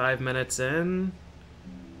 45 minutes in.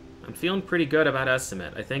 I'm feeling pretty good about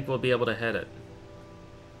estimate. I think we'll be able to hit it.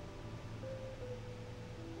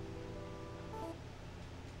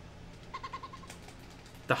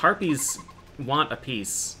 The harpies want a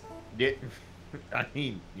piece. Yeah, I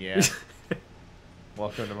mean, yeah.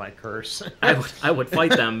 Welcome to my curse. I would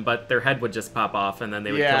fight them, but their head would just pop off, and then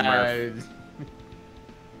they would kill Murph.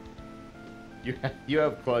 You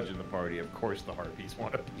have Kludge in the party. Of course the harpies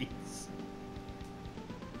want a piece.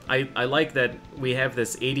 I like that we have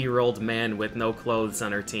this 80-year-old man with no clothes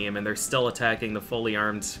on our team, and they're still attacking the fully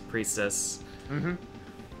armed priestess. Mm-hmm.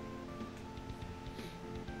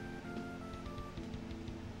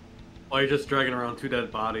 Why are you just dragging around 2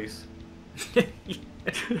 dead bodies?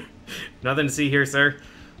 Nothing to see here, sir.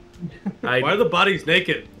 Why are the bodies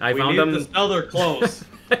naked? I we found need them to sell their clothes.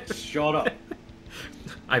 Shut up.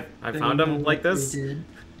 I found them like this.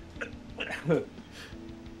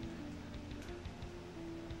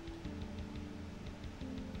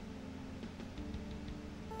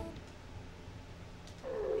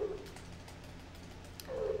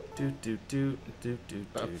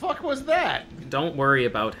 The fuck was that? Don't worry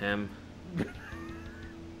about him.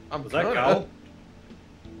 Was that Cal?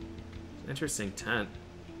 Interesting tent.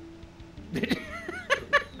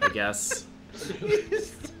 I guess.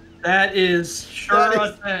 That is sure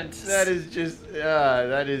a tent. That is just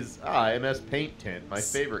MS Paint tent, my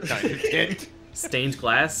favorite kind of tent. Stained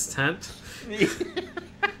glass tent.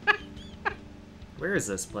 Where is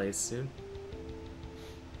this place, dude?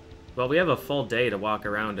 Well, we have a full day to walk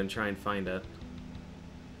around and try and find it.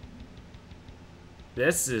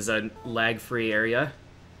 This is a lag-free area.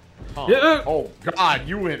 Huh. Oh god,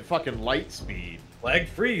 you went fucking light speed. Lag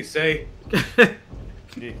free, say. The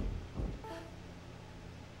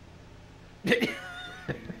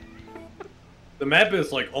map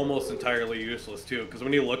is like almost entirely useless too, because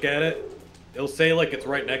when you look at it, it'll say like it's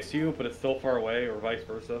right next to you, but it's still far away, or vice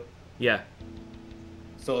versa. Yeah.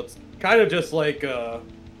 So it's kind of just like a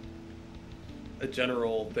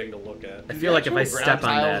general thing to look at. I feel like if I step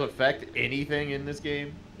on that... tiles affect anything in this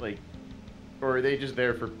game? Like, or are they just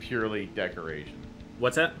there for purely decoration?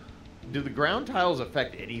 What's that? Do the ground tiles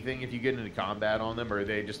affect anything if you get into combat on them, or are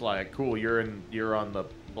they just like, cool, you're on the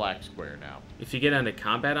black square now? If you get into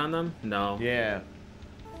combat on them? No. Yeah.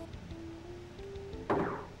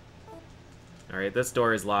 Alright, this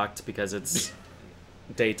door is locked because it's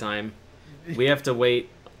daytime. We have to wait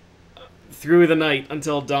through the night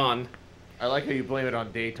until dawn. I like how you blame it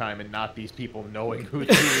on daytime and not these people knowing who's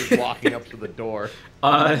walking up to the door.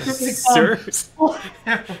 Sir?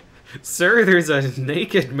 Sir, there's a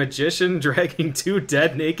naked magician dragging 2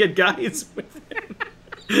 dead naked guys with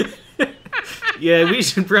him. Yeah, we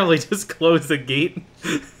should probably just close the gate.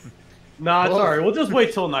 Nah, it's alright. We'll just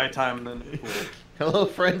wait till nighttime and then. Cool. Hello,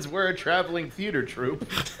 friends. We're a traveling theater troupe.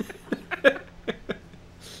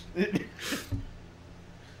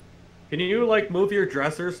 Can you, like, move your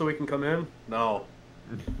dresser so we can come in? No.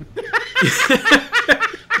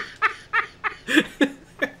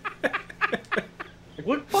 Like,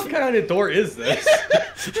 what fucking kind of door is this?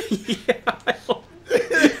 Yeah, I don't...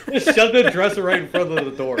 Just shove the dresser right in front of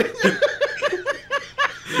the door.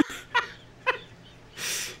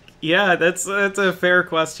 Yeah, that's a fair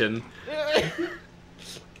question.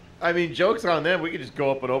 I mean, joke's on them. We could just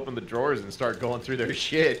go up and open the drawers and start going through their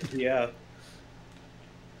shit. Yeah.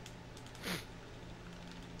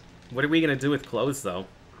 What are we gonna do with clothes, though?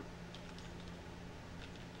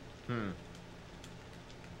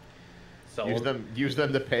 So Use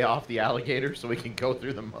them to pay off the alligator so we can go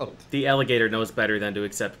through the moat. The alligator knows better than to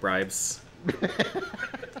accept bribes.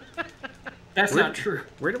 That's not true.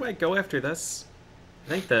 Where do I go after this? I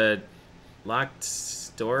think the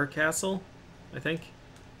locked door castle, I think.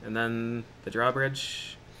 And then the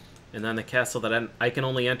drawbridge. And then the castle that I can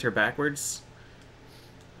only enter backwards.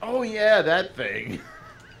 Oh yeah, that thing.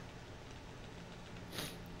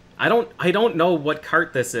 I don't know what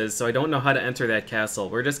cart this is, so I don't know how to enter that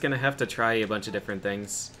castle. We're just gonna have to try a bunch of different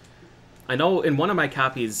things. I know in one of my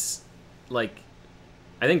copies, like,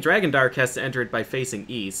 I think Dragondark has to enter it by facing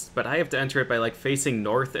east, but I have to enter it by, like, facing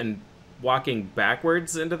north and walking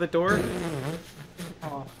backwards into the door.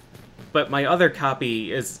 Oh. But my other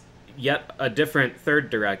copy is yet a different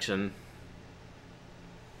third direction.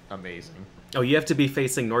 Amazing. Oh, you have to be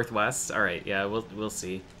facing northwest? Alright, yeah, we'll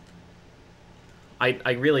see.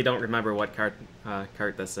 I really don't remember what cart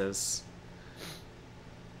this is.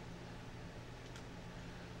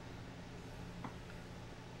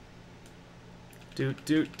 Do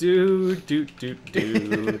do do do do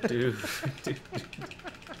do do do.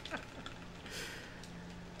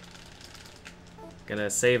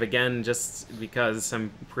 Gonna save again just because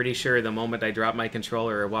I'm pretty sure the moment I drop my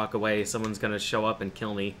controller or walk away, someone's gonna show up and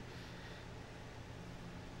kill me.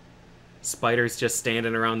 Spider's just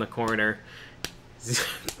standing around the corner,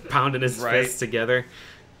 pounding his fists together.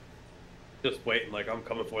 Just waiting, like, I'm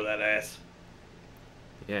coming for that ass.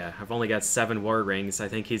 Yeah, I've only got 7 war rings. I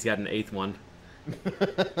think he's got an 8th one.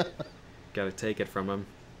 Gotta take it from him.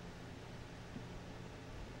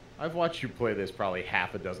 I've watched you play this probably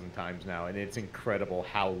half a dozen times now, and it's incredible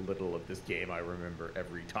how little of this game I remember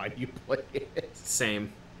every time you play it.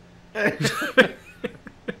 Same. I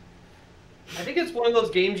think it's one of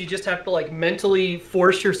those games you just have to, like, mentally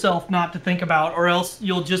force yourself not to think about, or else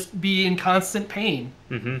you'll just be in constant pain.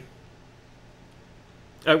 Mm-hmm.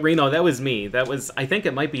 Reno, that was me. That was... I think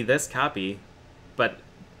it might be this copy, but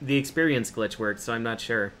the experience glitch worked, so I'm not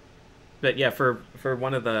sure. But yeah, for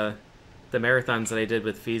one of the marathons that I did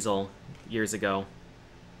with Fiesel years ago,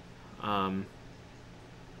 I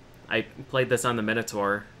played this on the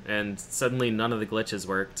Minotaur, and suddenly none of the glitches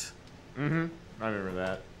worked. Mm-hmm. I remember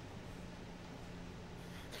that.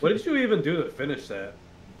 What did you even do to finish that?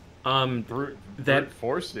 Brute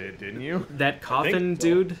forced it, didn't you? That coffin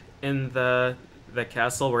dude in the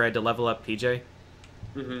castle where I had to level up PJ.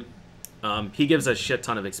 Mm-hmm. He gives a shit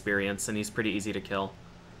ton of experience, and he's pretty easy to kill.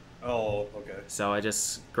 Oh, okay. So I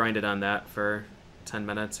just grinded on that for 10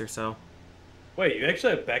 minutes or so. Wait, you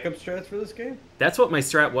actually have backup strats for this game? That's what my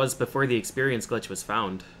strat was before the experience glitch was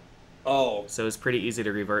found. Oh. So it was pretty easy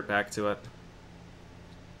to revert back to it.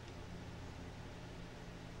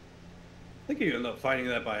 I think you ended up finding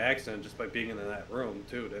that by accident just by being in that room,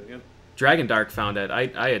 too, didn't you? Dragondark found it.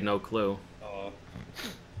 I had no clue. Oh.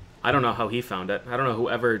 I don't know how he found it. I don't know who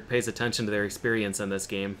ever pays attention to their experience in this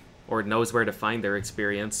game, or knows where to find their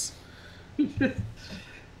experience.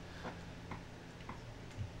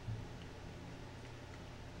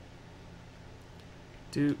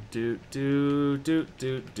 Do do do do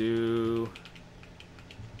do do.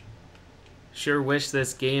 Sure wish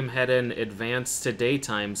this game had an advance to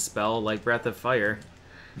daytime spell like Breath of Fire.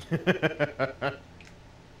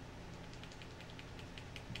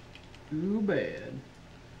 Too bad.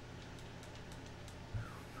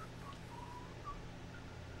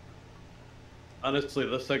 Honestly,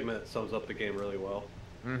 this segment sums up the game really well.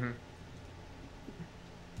 Mm-hmm.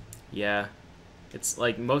 Yeah. It's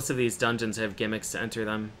like most of these dungeons have gimmicks to enter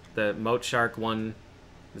them. The Moat Shark one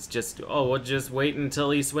is just, oh, we'll just wait until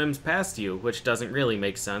he swims past you, which doesn't really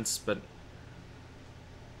make sense, but...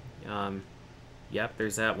 Yep,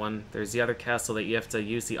 there's that one. There's the other castle that you have to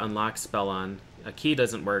use the unlock spell on. A key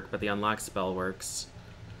doesn't work, but the unlock spell works.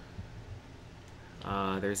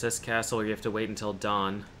 There's this castle where you have to wait until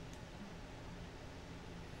dawn.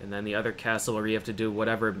 And then the other castle where you have to do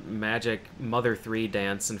whatever magic Mother 3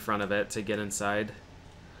 dance in front of it to get inside.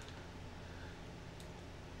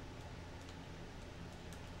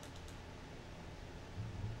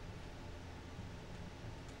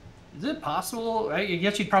 Is it possible? I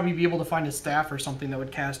guess you'd probably be able to find a staff or something that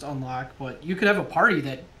would cast Unlock, but you could have a party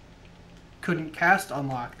that couldn't cast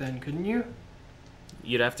Unlock then, couldn't you?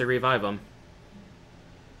 You'd have to revive them.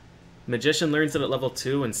 Magician learns it at level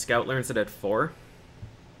 2 and Scout learns it at 4.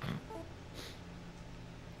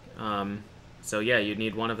 So yeah, you'd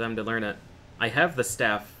need one of them to learn it. I have the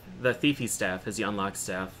staff, the thiefy staff, as you unlock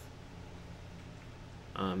staff.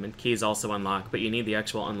 And keys also unlock, but you need the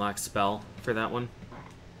actual unlock spell for that one.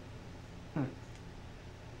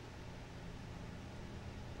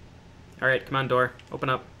 Alright, come on, door. Open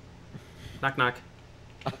up. Knock, knock.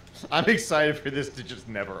 I'm excited for this to just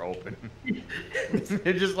never open. It's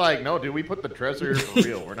just like, no, dude, we put the dresser here for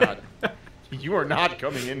real. We're not... You are not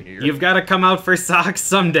coming in here. You've got to come out for socks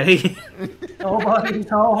someday. Nobody's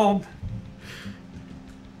home.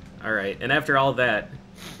 Alright, and after all that,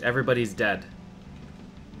 everybody's dead.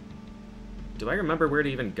 Do I remember where to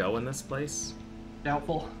even go in this place?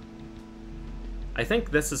 Doubtful. I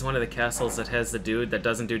think this is one of the castles that has the dude that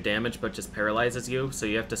doesn't do damage but just paralyzes you, so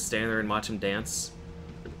you have to stand there and watch him dance.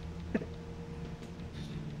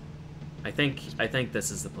 I think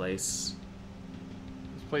this is the place.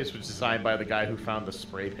 This place was designed by the guy who found the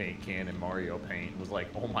spray paint can in Mario Paint. Was like,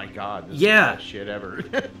 oh my god, this is the best shit ever.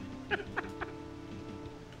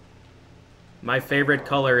 My favorite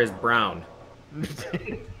color is brown.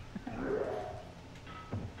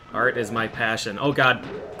 Art is my passion. Oh god,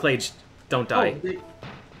 Clage, don't die. Oh,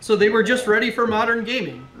 so they were just ready for modern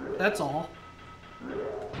gaming. That's all.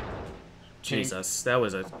 Jesus, that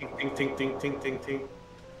was a... Ting, ting, ting, ting, ting, ting.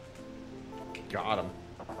 Got him.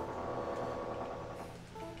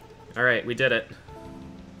 Alright, we did it.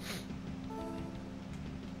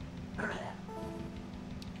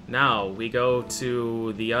 Now, we go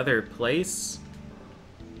to the other place.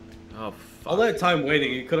 Oh, fuck. All that time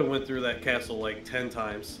waiting, you could have went through that castle like 10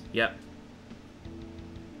 times. Yep.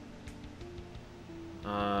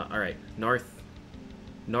 Alright. North.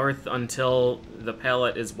 North until the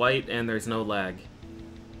palette is white and there's no lag.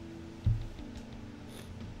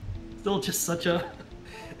 Still just such a...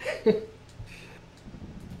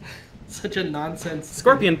 such a nonsense.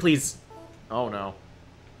 Scorpion, please. Oh no.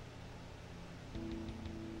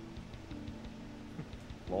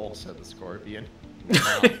 Lol, said the scorpion.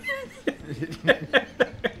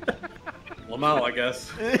 Lamau, I guess.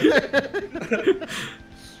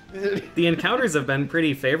 The encounters have been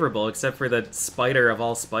pretty favorable, except for the spider of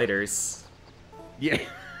all spiders. Yeah.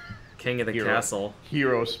 King of the castle.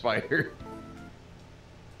 Hero spider.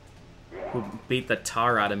 Who beat the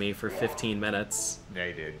tar out of me for 15 minutes. Yeah,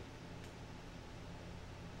 he did.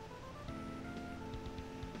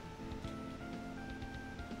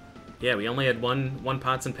 Yeah, we only had one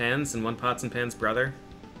Pots and Pans and one Pots and Pans brother.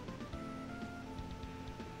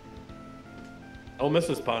 I'll miss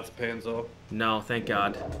his pots and pans though. No, thank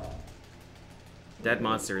God. That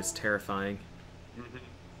monster is terrifying.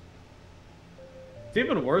 It's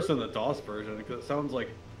even worse than the DOS version because it sounds like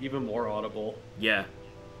even more audible. Yeah.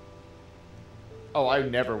 Oh, I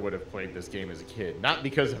never would have played this game as a kid. Not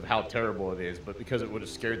because of how terrible it is, but because it would have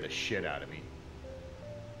scared the shit out of me.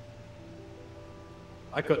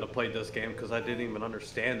 I couldn't have played this game because I didn't even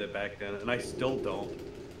understand it back then, and I still don't.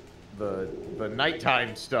 The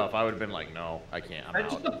nighttime stuff, I would have been like, no, I can't. I'm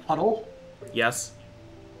Just out. a puddle? Yes.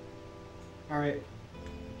 Alright.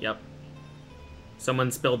 Yep.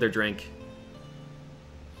 Someone spilled their drink.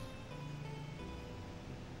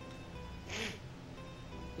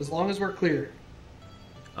 As long as we're clear.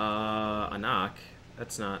 A knock.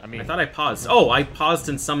 That's not... I mean... I thought I paused. Oh, I paused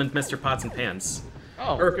and summoned Mr. Pots and Pans.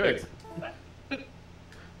 Oh, Perfect. good.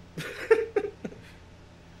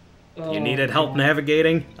 You needed help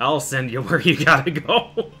navigating? I'll send you where you gotta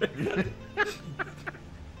go.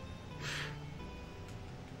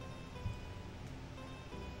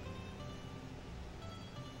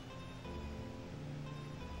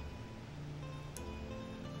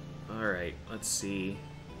 Alright, let's see.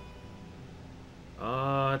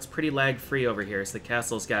 It's pretty lag-free over here, so the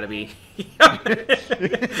castle's gotta be...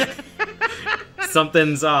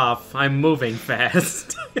 Something's off. I'm moving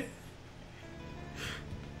fast.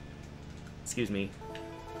 Excuse me.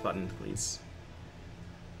 Button, please.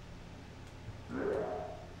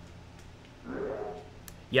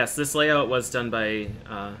 Yes, this layout was done by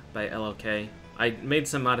LLK. I made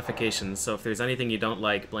some modifications, so if there's anything you don't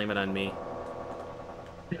like, blame it on me.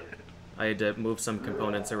 I had to move some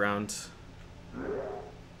components around.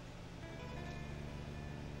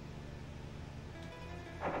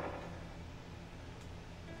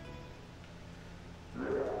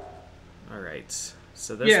 Alright.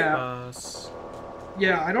 So this boss...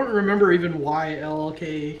 Yeah, I don't remember even why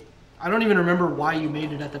LLK... I don't even remember why you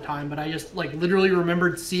made it at the time, but I just, like, literally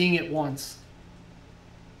remembered seeing it once.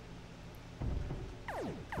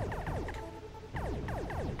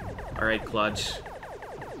 Alright, Clutch.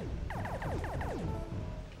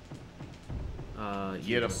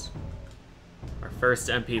 Get him. Our first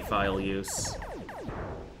MP file use.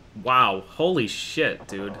 Wow, holy shit,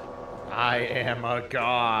 dude. I am a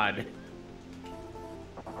god.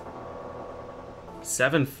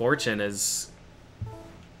 7 fortune is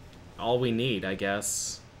all we need, I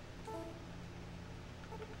guess.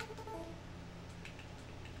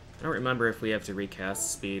 I don't remember if we have to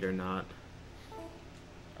recast speed or not.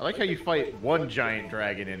 I like how you fight one giant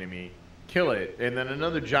dragon enemy, kill it, and then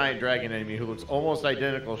another giant dragon enemy who looks almost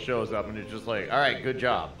identical shows up, and it's just like, all right, good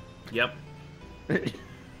job. Yep.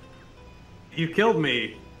 You killed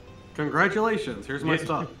me. Congratulations. Here's my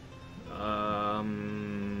stuff.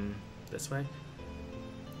 This way?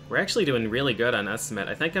 We're actually doing really good on estimate.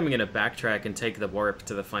 I think I'm going to backtrack and take the warp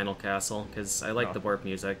to the final castle, because I like the warp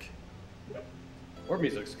music. Warp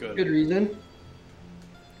music's good. Good reason.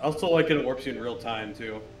 I also like it warps you in real time,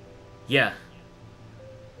 too. Yeah.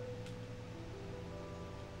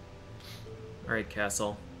 Alright,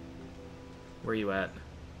 castle. Where are you at?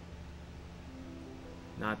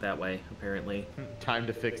 Not that way, apparently. Time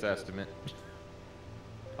to fix estimate.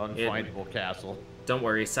 Unfindable castle. Don't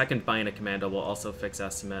worry, second Bionic Commando will also fix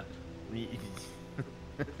estimate.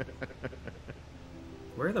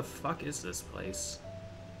 Where the fuck is this place?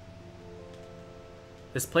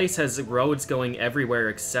 This place has roads going everywhere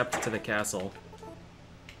except to the castle.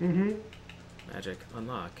 Mm-hmm. Magic.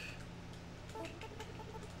 Unlock.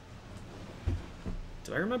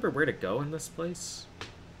 Do I remember where to go in this place?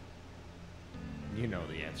 You know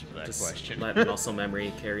the answer to that Just question. let muscle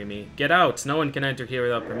memory carry me. Get out! No one can enter here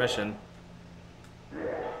without permission.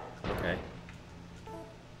 Okay.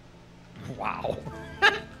 Wow.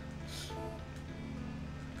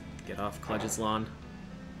 Get off Kludge's lawn.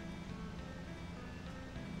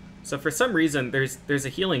 So for some reason, there's a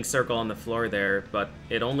healing circle on the floor there, but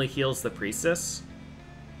it only heals the priestess.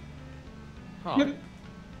 Huh.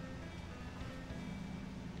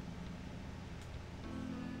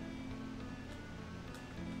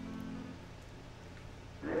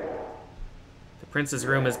 The prince's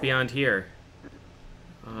room is beyond here.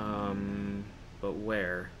 But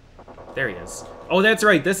where? There he is. Oh, that's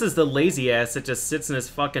right. This is the lazy ass that just sits in his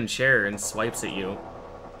fucking chair and swipes at you.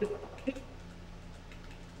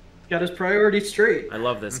 Got his priorities straight. I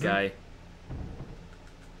love this guy.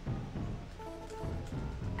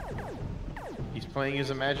 He's playing his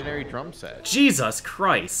imaginary drum set. Jesus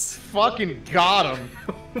Christ. Fucking got him.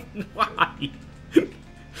 Why?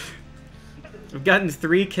 I've gotten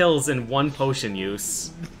 3 kills in 1 potion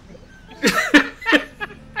use.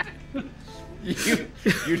 You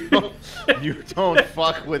don't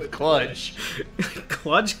fuck with Clutch.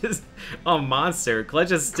 Clutch is a monster.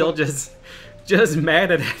 Clutch is still just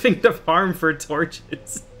mad at having to farm for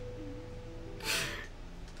torches.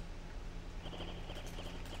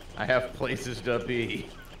 I have places to be.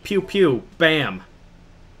 Pew pew, bam.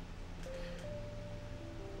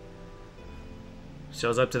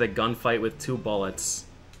 Shows up to the gunfight with 2 bullets.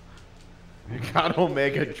 You got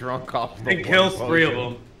Omega drunk off the And kills 3 of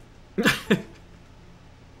them.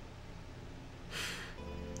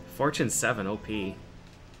 Fortune 7 OP.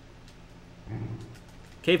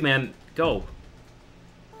 Caveman, go.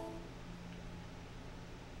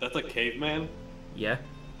 That's a caveman? Yeah.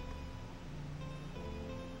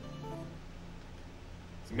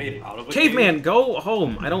 It's made out of a Caveman, go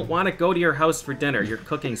home. I don't want to go to your house for dinner. Your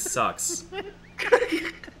cooking sucks.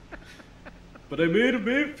 But I made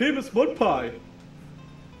a famous mud pie.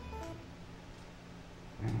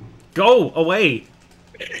 Go away.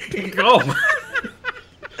 Go.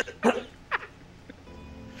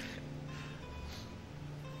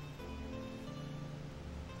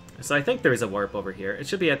 So I think there's a warp over here. It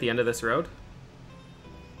should be at the end of this road.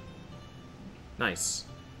 Nice.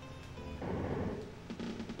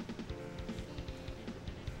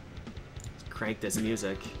 Crank this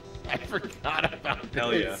music. I forgot about this.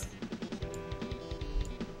 Hell yeah.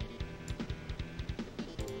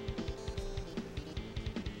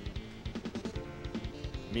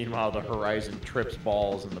 Meanwhile, the Horizon trips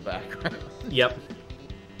balls in the background. Yep.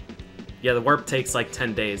 Yeah, the warp takes like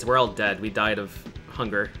 10 days. We're all dead. We died of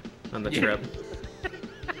hunger on the trip.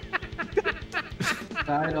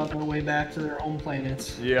 Died on their way back to their home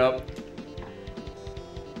planets. Yep.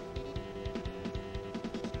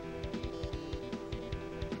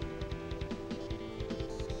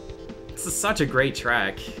 This is such a great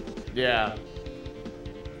track. Yeah.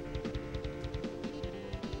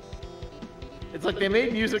 It's like they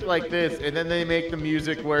made music like this, and then they make the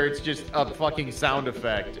music where it's just a fucking sound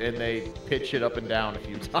effect, and they pitch it up and down a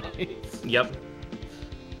few times. Yep.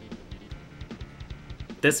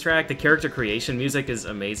 This track, the character creation music is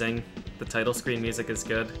amazing. The title screen music is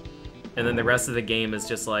good. And then the rest of the game is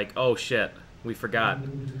just like, oh shit, we forgot.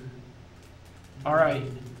 Alright,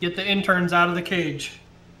 get the interns out of the cage.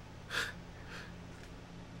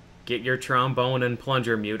 Get your trombone and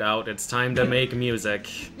plunger mute out. It's time to make music.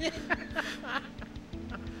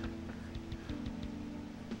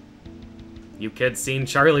 You kids seen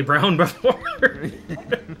Charlie Brown before?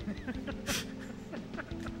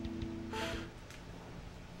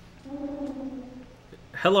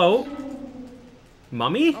 Hello?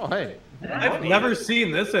 Mummy? Oh, hey. I've never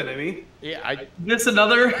seen this enemy. Yeah, This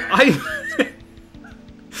another?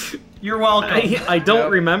 You're welcome. I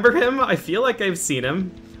don't remember him. I feel like I've seen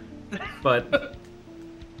him. But...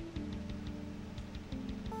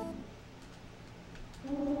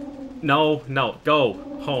 No, go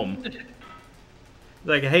home.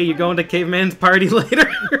 Like, hey, you going to Caveman's party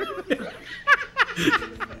later?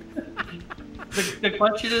 The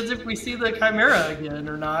question is if we see the Chimera again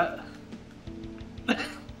or not.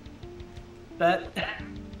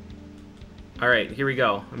 Alright, here we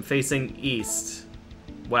go. I'm facing east.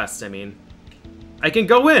 West, I mean. I can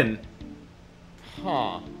go in!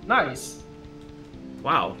 Huh. Nice.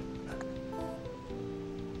 Wow.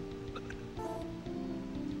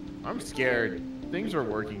 I'm scared. Things are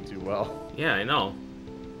working too well. Yeah, I know.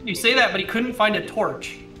 You say that, but he couldn't find a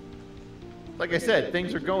torch. Like I said,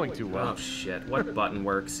 things are going too well. Oh shit, what button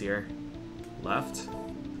works here? Left?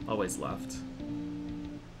 Always left.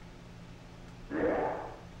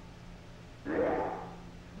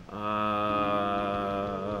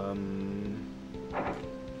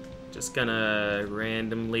 Just gonna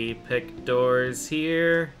randomly pick doors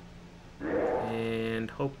here and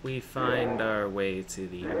hope we find our way to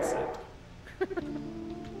the exit.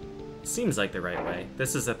 Seems like the right way.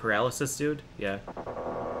 This is a paralysis dude? Yeah.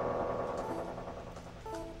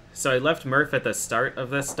 So I left Murph at the start of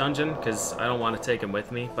this dungeon because I don't want to take him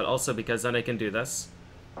with me, but also because then I can do this.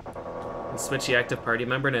 You switch the active party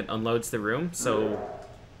member and it unloads the room, so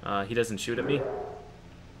he doesn't shoot at me.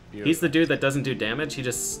 Beautiful. He's the dude that doesn't do damage, he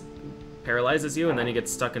just paralyzes you and then he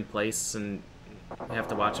gets stuck in place and you have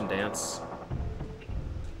to watch him dance.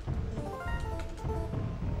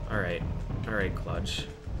 Alright, Kludge.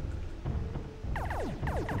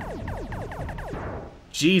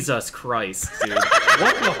 Jesus Christ, dude.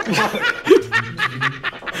 What the fuck?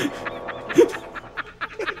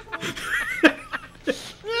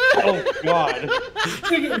 Oh god.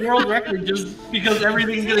 Taking a world record just because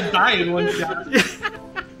everything's gonna die in one shot.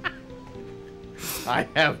 I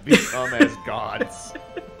have become as gods.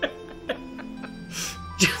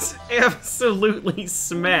 Just absolutely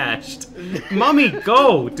smashed. Mummy,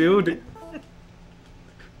 go, dude.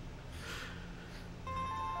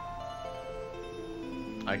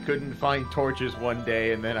 I couldn't find torches one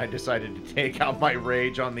day, and then I decided to take out my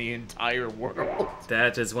rage on the entire world.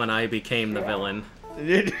 That is when I became the villain.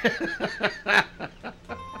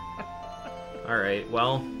 Alright,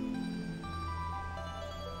 well...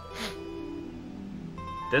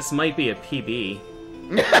 This might be a PB.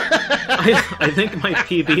 I think my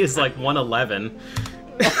PB is like 111.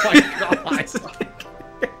 Oh my god.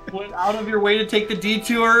 Went out of your way to take the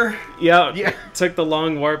detour. Yeah. Took the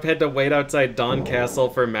long warp, had to wait outside Dawn Castle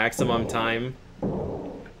for maximum time.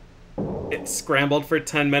 It scrambled for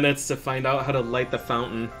 10 minutes to find out how to light the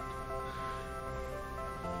fountain.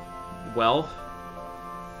 Well,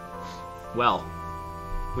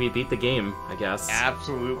 we beat the game, I guess.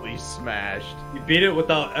 Absolutely smashed. You beat it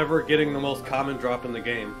without ever getting the most common drop in the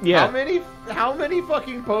game. Yeah. How many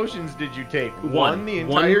fucking potions did you take? One the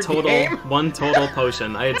entire game? One total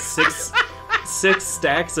potion. I had six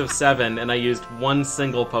stacks of 7, and I used one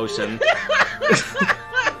single potion.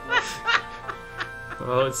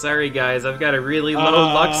 Oh, sorry guys, I've got a really low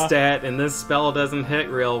luck stat, and this spell doesn't hit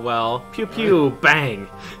real well. Pew pew, bang!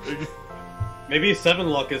 Maybe 7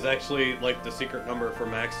 luck is actually, like, the secret number for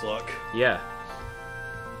max luck. Yeah.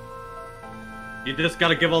 You just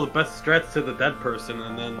gotta give all the best strats to the dead person,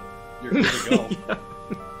 and then you're good to go. Yeah.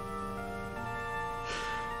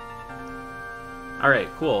 Alright,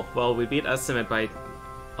 cool. Well, we beat Estimate by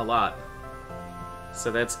a lot. So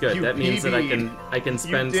that's good. That means that I can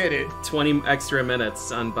spend 20 extra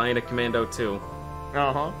minutes on buying a Commando 2.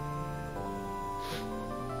 Uh-huh.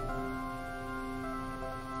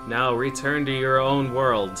 Now return to your own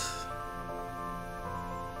world.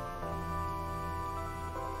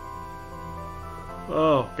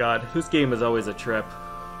 Oh god, this game is always a trip.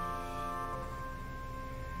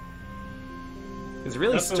 It was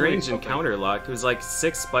really strange encounter luck. It was like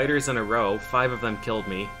 6 spiders in a row, 5 of them killed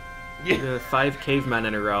me. Yeah. 5 cavemen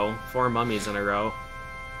in a row, 4 mummies in a row.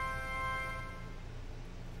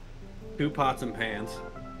 2 pots and pans.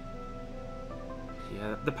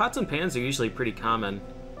 Yeah, the pots and pans are usually pretty common.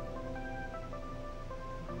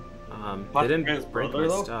 They didn't break my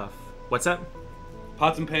stuff. What's that?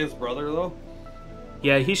 Pots and Pan's brother, though?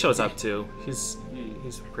 Yeah, he shows up too. He's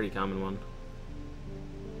a pretty common one.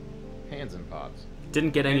 Pans and pots. Didn't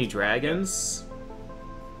get any dragons.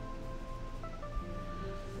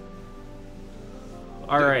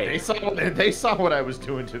 All right. They saw what I was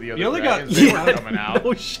doing to the other You only got- dragons. They weren't coming out.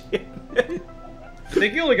 No shit. I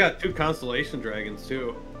think you only got 2 constellation dragons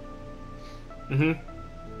too. Mm-hmm.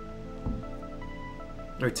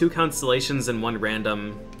 Or 2 constellations and 1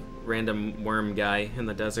 random worm guy in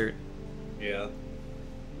the desert. Yeah.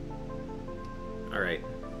 All right.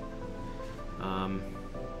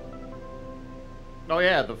 Oh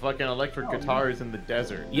yeah, the fucking electric guitars in the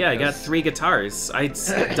desert. Yeah, I got 3 guitars. I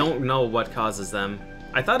don't know what causes them.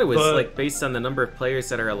 I thought it was like based on the number of players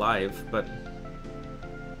that are alive, but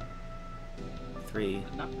 3.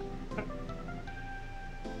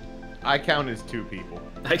 I count as 2 people.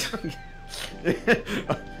 I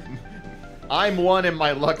I'm one and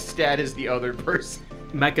my luck stat is the other person.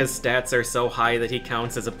 Mecha's stats are so high that he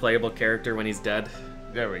counts as a playable character when he's dead.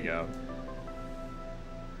 There we go.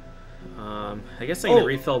 I guess I need to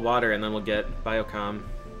refill water and then we'll get Biocom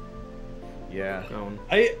Yeah. going.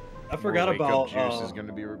 I forgot More wake-up about juice is going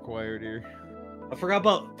to be required here. I forgot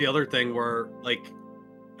about the other thing where like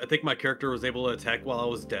I think my character was able to attack while I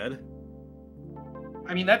was dead.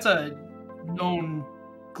 I mean, that's a known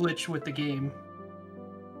glitch with the game.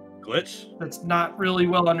 Glitch? That's not really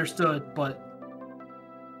well understood, but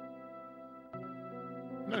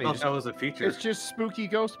No, I you thought just- that was a feature. it's just spooky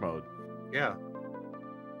ghost mode. Yeah.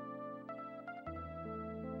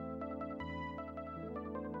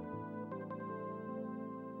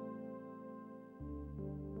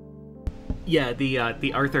 Yeah, the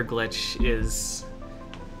Arthur glitch is,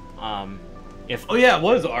 if Oh yeah, it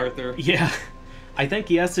was Arthur. yeah, I think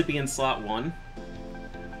he has to be in slot 1.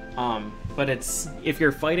 But it's if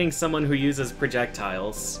you're fighting someone who uses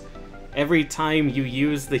projectiles, every time you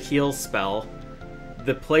use the heal spell,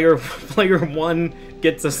 the player 1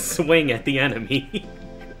 gets a swing at the enemy.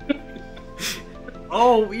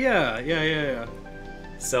 Oh yeah.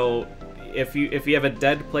 So if you have a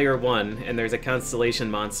dead player 1 and there's a constellation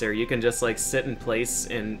monster, you can just like sit in place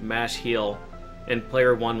and mash heal, and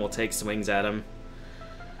player 1 will take swings at him.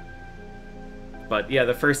 But yeah,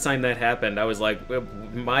 the first time that happened, I was like,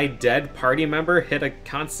 my dead party member hit a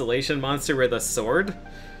constellation monster with a sword?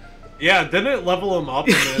 Yeah, didn't it level him up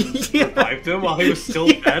and then Yeah. revived him while he was still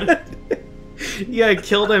dead? Yeah, I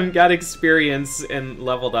killed him, got experience, and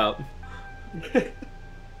leveled up.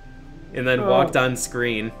 And then walked on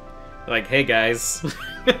screen. Like, hey guys.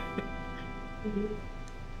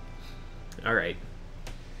 Alright.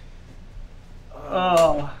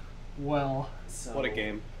 oh, well, So, What a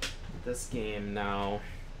game. This game now.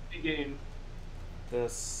 big game.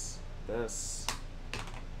 This. This.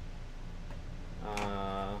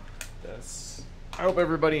 I hope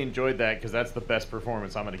everybody enjoyed that, because that's the best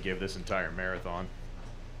performance I'm going to give this entire marathon.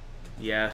 Yeah.